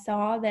 And I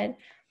saw that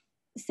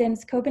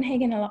since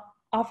Copenhagen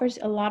offers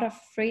a lot of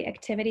free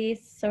activities,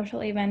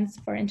 social events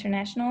for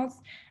internationals,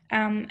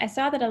 I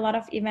saw that a lot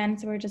of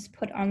events were just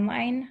put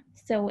online.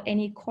 So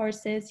any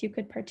courses you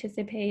could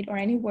participate or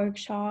any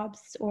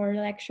workshops or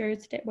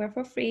lectures that were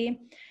for free,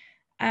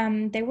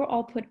 they were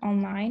all put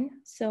online.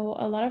 So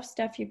a lot of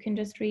stuff you can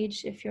just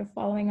reach if you're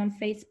following on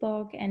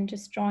Facebook and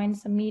just join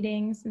some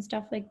meetings and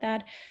stuff like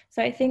that.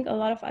 So I think a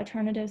lot of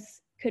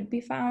alternatives could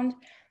be found.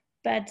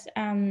 But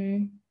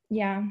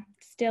yeah,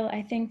 still,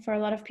 I think for a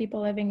lot of people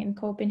living in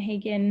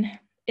Copenhagen,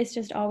 it's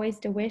just always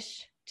the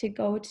wish to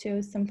go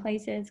to some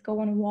places, go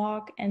on a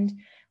walk. And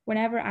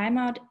whenever I'm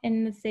out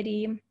in the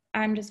city,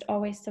 I'm just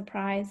always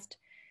surprised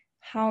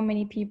how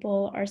many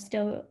people are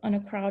still on a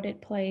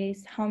crowded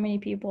place, how many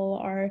people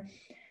are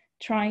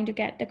trying to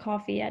get the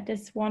coffee at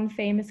this one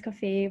famous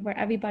cafe where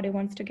everybody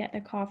wants to get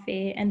the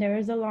coffee, and there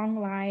is a long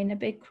line, a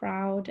big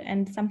crowd.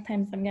 And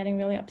sometimes I'm getting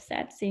really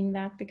upset seeing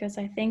that, because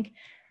I think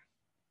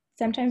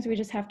sometimes we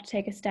just have to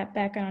take a step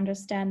back and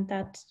understand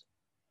that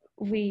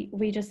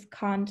we just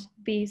can't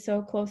be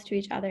so close to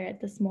each other at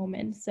this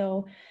moment.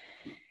 So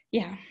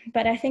yeah,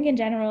 but I think in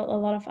general a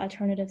lot of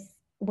alternatives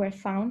were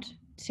found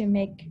to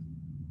make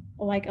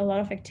like a lot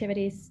of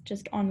activities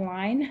just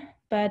online.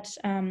 But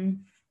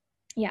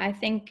yeah, I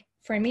think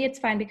for me it's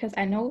fine because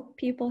I know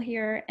people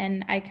here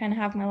and I kind of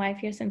have my life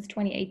here since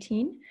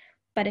 2018.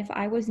 But if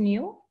I was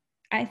new,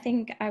 I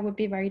think I would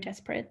be very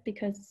desperate,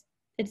 because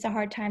it's a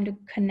hard time to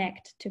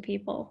connect to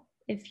people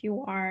if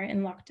you are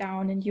in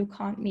lockdown and you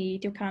can't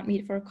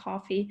meet for a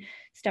coffee,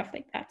 stuff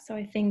like that. So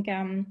I think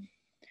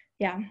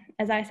yeah,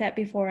 as I said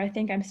before, I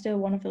think I'm still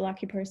one of the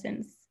lucky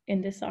persons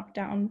in this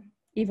lockdown,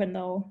 even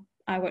though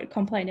I would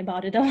complain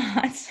about it a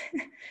lot.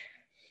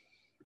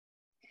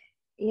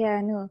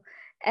 Yeah, no.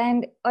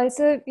 And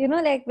also,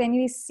 like when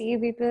we see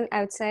people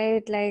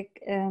outside,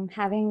 like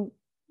having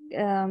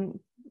um,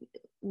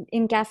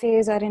 in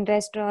cafes or in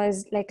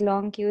restaurants, like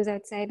long queues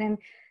outside, and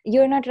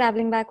you're not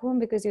traveling back home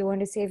because you want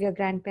to save your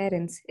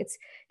grandparents.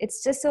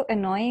 It's just so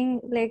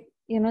annoying. Like,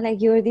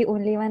 like you're the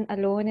only one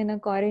alone in a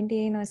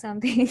quarantine or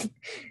something,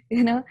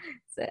 you know?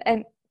 So,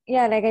 and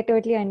yeah, like I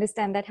totally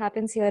understand that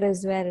happens here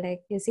as well.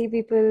 Like you see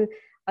people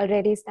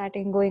already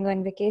starting going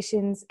on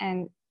vacations,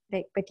 and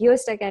like, but you're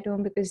stuck at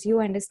home because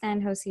you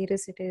understand how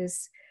serious it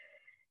is.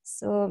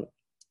 So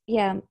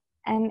yeah.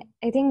 And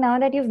I think now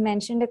that you've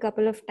mentioned a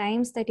couple of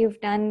times that you've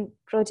done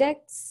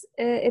projects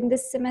in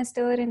this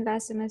semester or in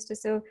last semester,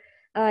 so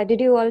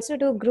did you also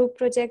do group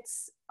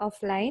projects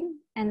offline?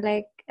 And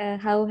like,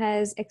 how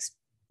has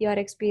your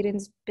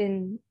experience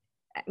been?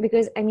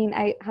 Because I mean,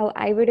 how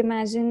I would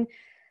imagine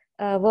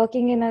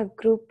working in a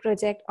group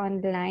project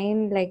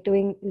online, like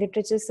doing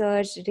literature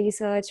search,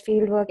 research,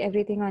 fieldwork,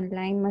 everything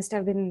online must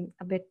have been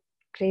a bit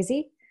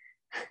crazy.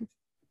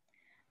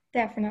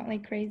 Definitely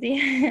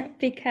crazy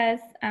because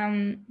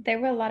there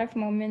were a lot of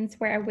moments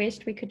where I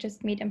wished we could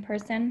just meet in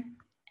person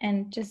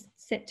and just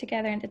sit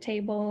together at the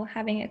table,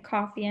 having a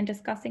coffee and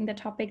discussing the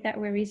topic that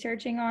we're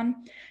researching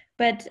on.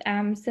 But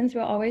since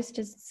we're always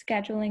just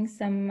scheduling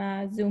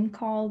some Zoom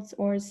calls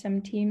or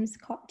some team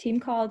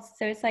calls,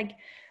 so it's like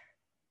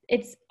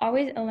it's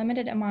always a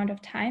limited amount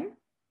of time.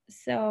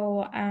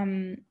 So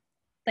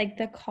like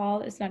the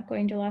call is not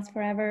going to last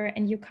forever,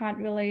 and you can't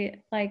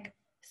really like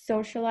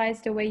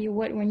socialize the way you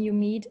would when you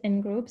meet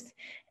in groups.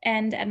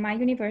 And at my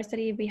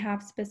university, we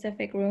have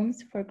specific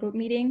rooms for group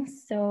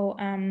meetings. So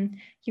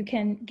you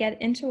can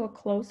get into a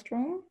closed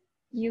room.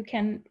 You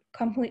can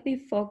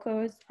completely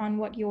focus on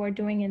what you are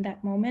doing in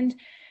that moment.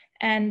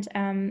 And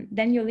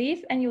then you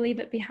leave and you leave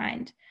it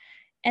behind.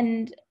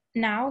 And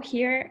now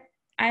here,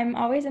 I'm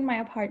always in my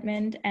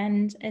apartment,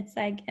 and it's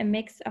like a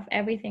mix of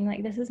everything.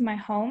 Like this is my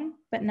home,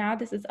 but now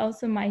this is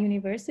also my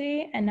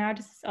university, and now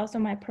this is also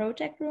my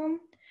project room.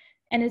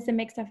 And it's a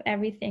mix of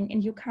everything,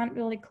 and you can't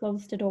really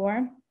close the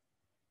door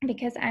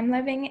because I'm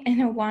living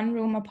in a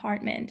one-room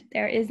apartment.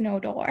 There is no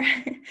door.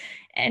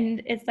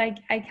 And it's like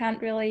I can't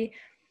really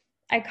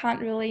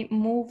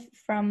move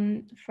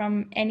from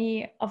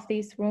any of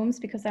these rooms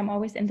because I'm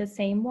always in the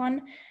same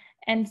one.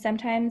 And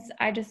sometimes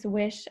I just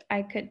wish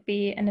I could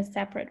be in a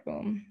separate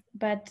room,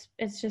 but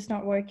it's just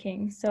not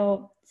working.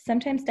 So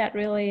sometimes that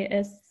really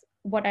is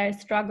what I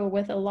struggle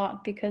with a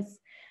lot, because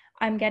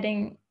I'm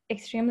getting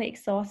extremely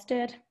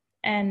exhausted.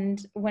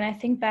 And when I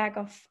think back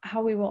of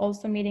how we were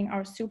also meeting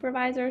our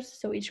supervisors,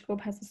 so each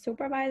group has a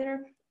supervisor,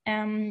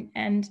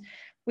 and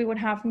we would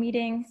have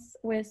meetings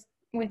with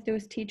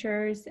those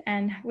teachers,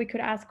 and we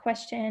could ask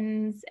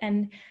questions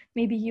and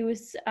maybe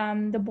use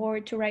the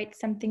board to write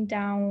something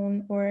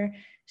down or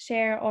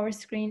share our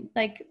screen.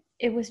 Like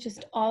it was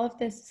just all of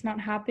this is not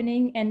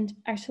happening, and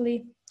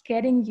actually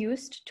getting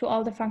used to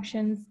all the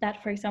functions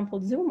that, for example,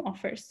 Zoom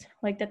offers,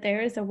 like that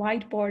there is a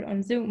whiteboard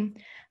on Zoom.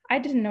 I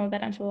didn't know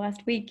that until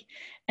last week.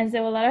 And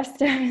so a lot of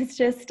stuff is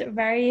just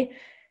very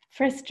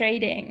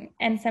frustrating.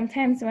 And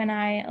sometimes when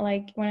I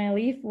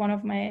leave one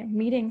of my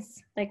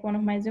meetings, like one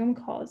of my Zoom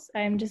calls,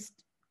 I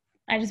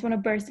just want to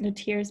burst into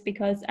tears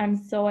because I'm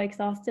so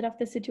exhausted of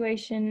the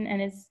situation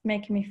and it's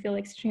making me feel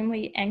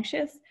extremely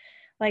anxious.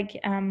 Like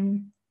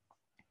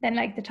then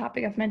like the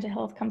topic of mental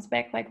health comes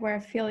back, like where I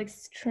feel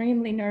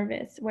extremely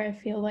nervous, where I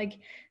feel like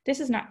this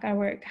is not going to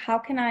work. How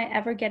can I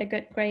ever get a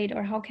good grade,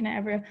 or how can I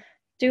ever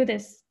do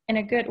this in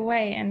a good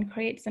way and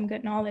create some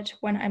good knowledge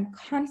when I'm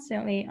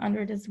constantly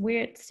under this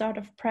weird sort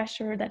of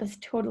pressure that is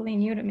totally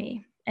new to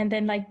me? And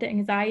then like the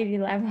anxiety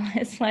level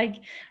is like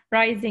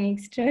rising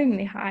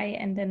extremely high.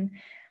 And then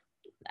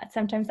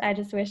sometimes I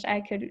just wish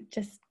I could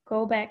just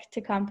go back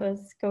to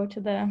campus, go to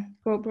the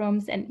group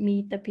rooms and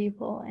meet the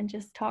people and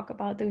just talk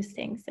about those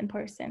things in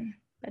person.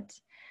 But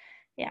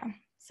yeah,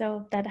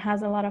 so that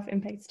has a lot of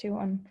impacts too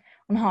on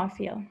how I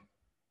feel.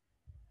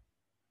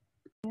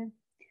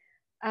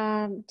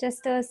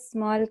 Just a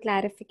small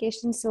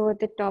clarification. So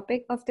the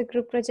topic of the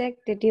group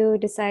project, did you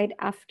decide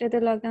after the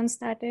lockdown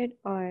started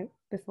or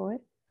before?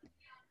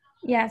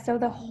 Yeah, so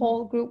the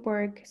whole group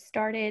work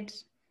started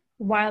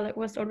while it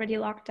was already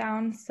locked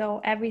down.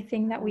 So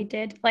everything that we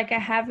did, like I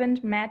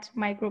haven't met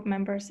my group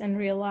members in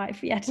real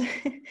life yet.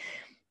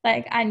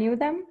 Like I knew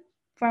them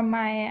from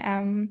my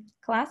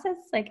classes,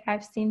 like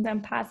I've seen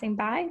them passing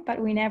by,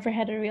 but we never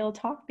had a real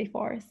talk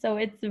before. So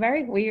it's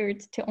very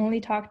weird to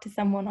only talk to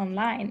someone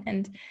online.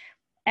 And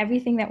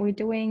everything that we're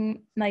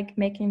doing, like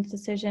making the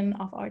decision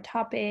of our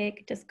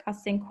topic,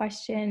 discussing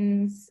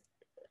questions,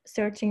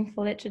 searching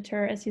for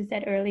literature, as you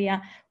said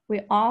earlier,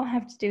 we all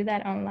have to do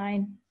that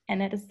online,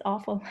 and it is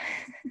awful.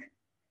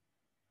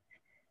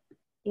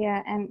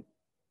 Yeah, and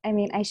I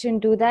mean, I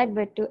shouldn't do that,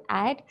 but to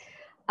add,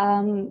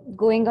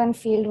 going on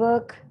field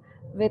work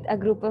with a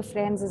group of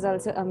friends is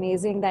also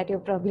amazing that you're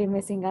probably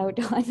missing out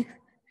on.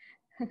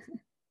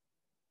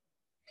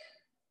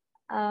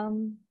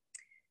 um,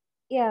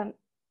 yeah,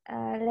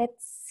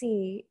 let's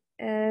see.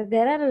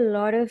 There are a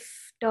lot of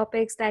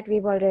topics that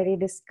we've already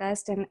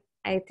discussed, and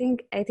I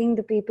think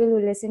the people who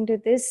listen to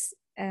this,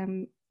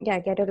 yeah,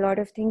 get a lot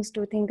of things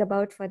to think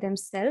about for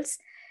themselves,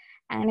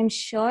 and I'm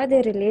sure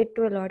they relate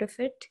to a lot of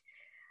it.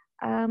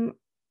 Um,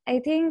 I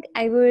think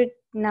I would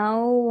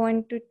now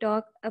want to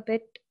talk a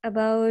bit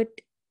about.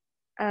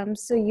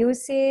 So you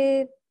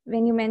say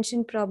when you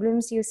mention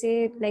problems, you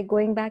say like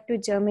going back to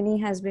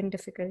Germany has been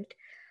difficult.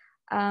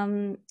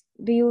 Um,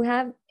 do you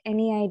have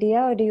any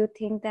idea, or do you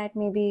think that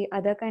maybe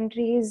other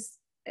countries,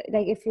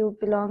 like if you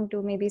belong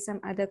to maybe some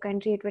other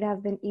country, it would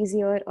have been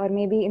easier, or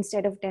maybe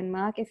instead of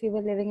Denmark, if you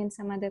were living in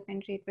some other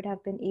country, it would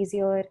have been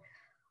easier,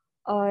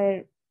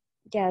 or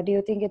yeah, do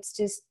you think it's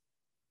just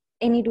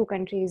any two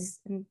countries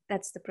and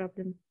that's the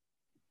problem?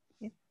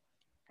 Yeah.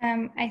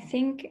 I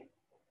think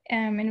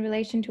in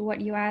relation to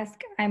what you ask,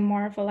 I'm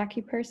more of a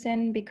lucky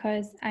person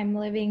because I'm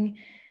living,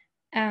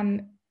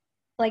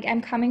 like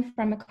I'm coming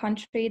from a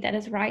country that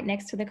is right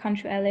next to the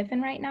country I live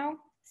in right now.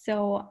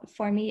 So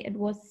for me, it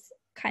was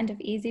kind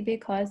of easy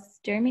because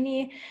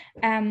Germany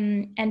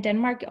and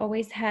Denmark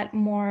always had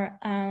more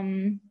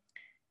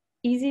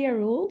easier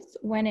rules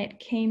when it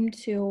came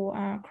to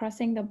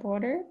crossing the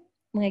border.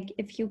 Like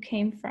if you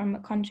came from a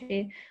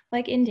country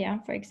like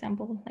India, for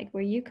example, like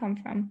where you come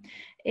from,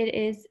 it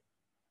is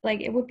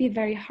like it would be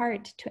very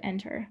hard to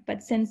enter.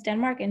 But since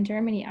Denmark and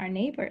Germany are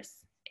neighbors,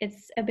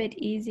 it's a bit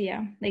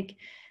easier, like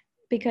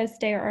because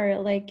they are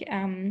like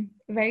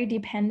very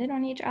dependent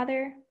on each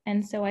other.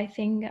 And so I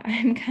think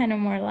I'm kind of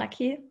more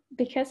lucky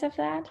because of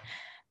that.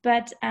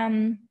 But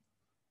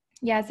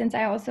yeah, since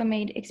I also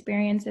made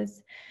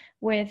experiences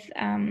with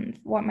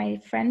what my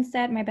friend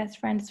said, my best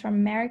friend is from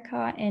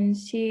America, and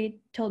she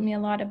told me a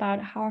lot about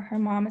how her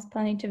mom is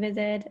planning to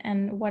visit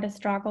and what a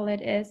struggle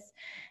it is.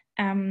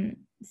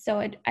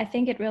 So I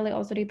think it really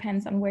also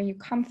depends on where you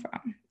come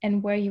from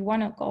and where you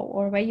want to go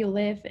or where you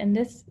live in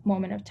this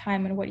moment of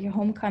time and what your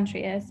home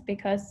country is,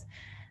 because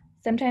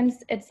sometimes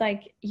it's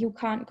like you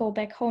can't go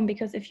back home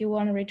because if you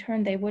want to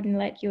return, they wouldn't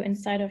let you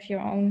inside of your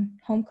own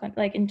home,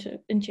 like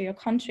into your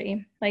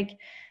country. Like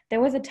there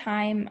was a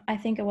time, I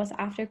think it was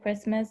after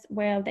Christmas,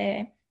 where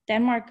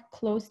Denmark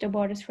closed the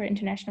borders for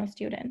international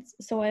students.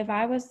 So if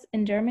I was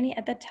in Germany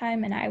at that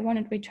time and I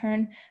wanted to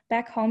return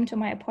back home to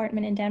my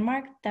apartment in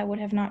Denmark, that would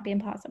have not been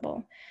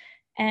possible.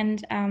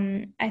 And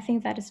I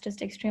think that is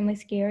just extremely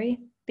scary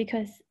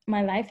because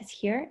my life is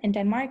here in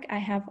Denmark. I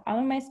have all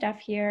of my stuff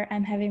here.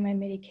 I'm having my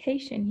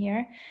medication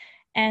here.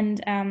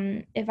 And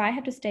if I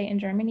had to stay in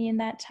Germany in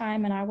that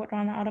time and I would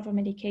run out of a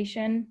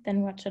medication,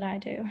 then what should I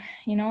do?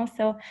 You know,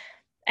 so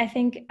I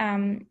think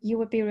you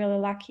would be really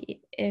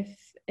lucky if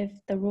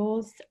the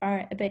rules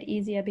are a bit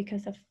easier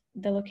because of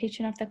the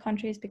location of the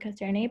countries, because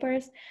they're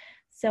neighbors.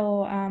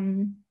 So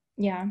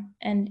yeah,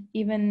 and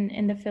even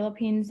in the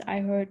Philippines, I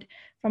heard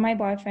from my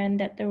boyfriend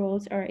that the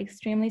rules are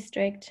extremely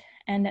strict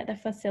and that the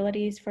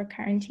facilities for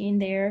quarantine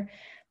there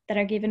that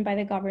are given by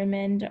the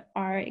government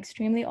are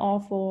extremely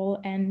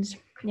awful. And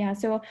yeah,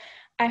 so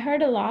I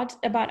heard a lot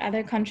about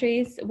other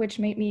countries, which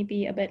made me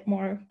be a bit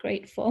more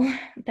grateful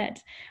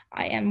that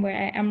I am where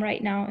I am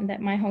right now and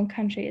that my home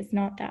country is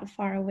not that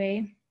far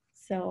away.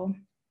 So,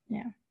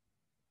 yeah.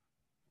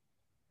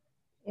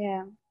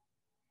 Yeah.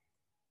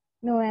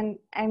 No, and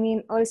I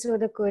mean, also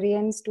the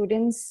Korean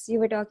students you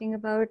were talking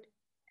about,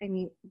 I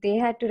mean, they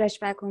had to rush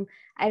back home.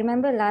 I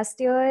remember last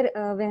year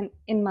when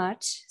in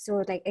March,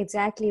 so like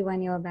exactly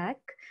 1 year back,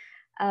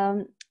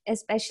 um,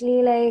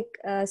 especially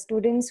like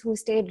students who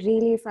stayed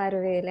really far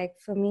away. Like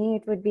for me,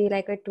 it would be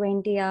like a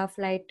 20-hour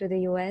flight to the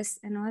US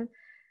and all.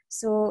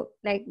 So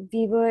like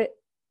we were,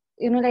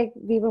 like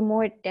we were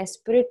more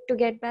desperate to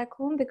get back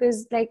home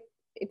because like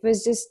it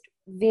was just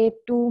way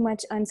too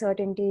much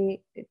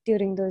uncertainty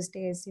during those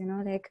days,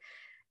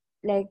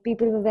 like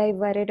people were very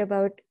worried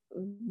about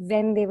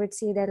when they would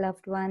see their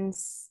loved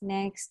ones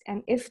next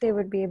and if they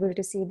would be able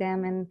to see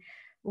them and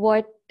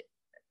what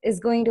is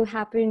going to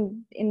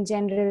happen in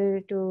general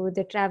to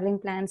the traveling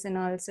plans and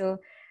all. So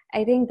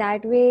I think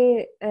that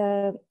way,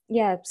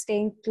 yeah,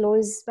 staying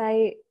close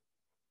by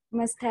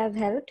must have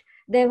helped.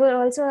 There were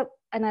also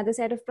another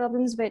set of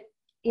problems, but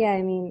yeah,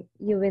 I mean,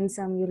 you win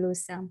some, you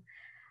lose some.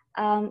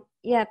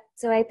 Yeah,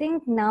 so I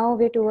think now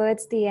we're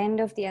towards the end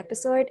of the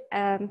episode.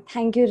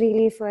 Thank you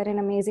really for an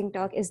amazing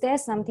talk. Is there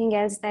something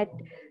else that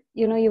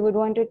you would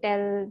want to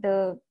tell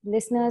the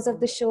listeners of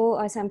the show,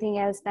 or something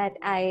else that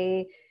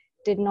I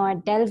did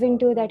not delve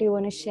into that you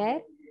want to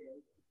share?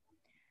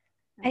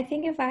 I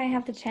think if I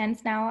have the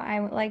chance now, I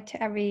would like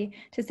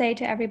to say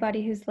to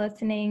everybody who's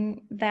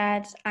listening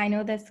that I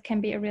know this can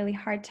be a really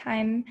hard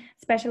time,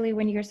 especially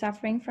when you're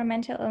suffering from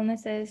mental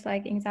illnesses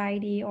like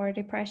anxiety or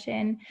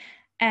depression.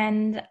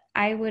 And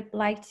I would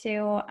like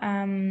to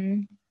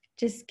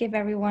just give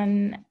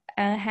everyone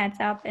a heads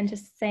up and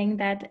just saying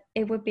that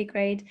it would be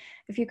great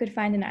if you could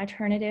find an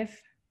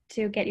alternative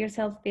to get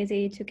yourself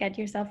busy, to get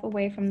yourself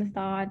away from the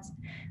thoughts,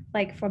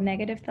 like from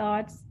negative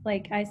thoughts.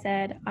 Like I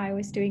said, I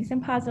was doing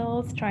some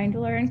puzzles, trying to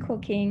learn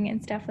cooking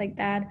and stuff like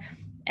that.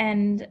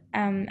 And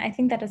I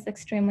think that is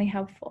extremely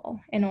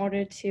helpful in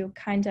order to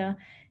kind of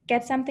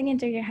get something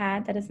into your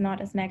head that is not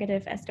as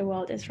negative as the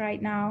world is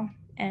right now.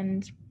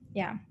 And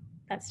yeah,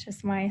 that's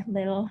just my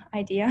little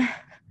idea.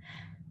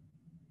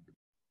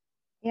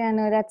 Yeah,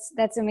 no,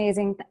 that's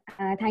amazing.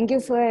 Thank you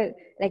for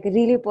like a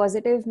really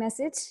positive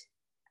message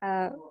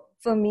uh,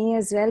 for me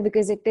as well,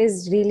 because it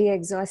is really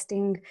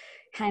exhausting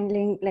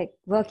handling like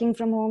working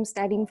from home,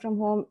 studying from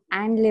home,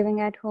 and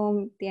living at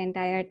home the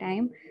entire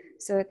time.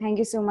 So thank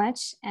you so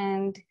much,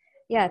 and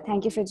yeah,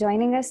 thank you for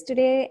joining us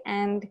today.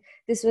 And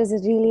this was a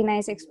really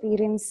nice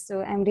experience.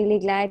 So I'm really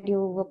glad you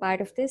were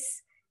part of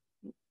this.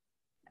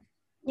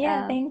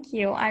 Yeah, Uh, thank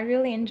you. I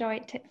really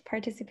enjoyed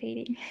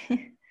participating.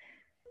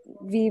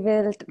 we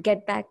will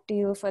get back to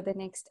you for the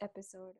next episode.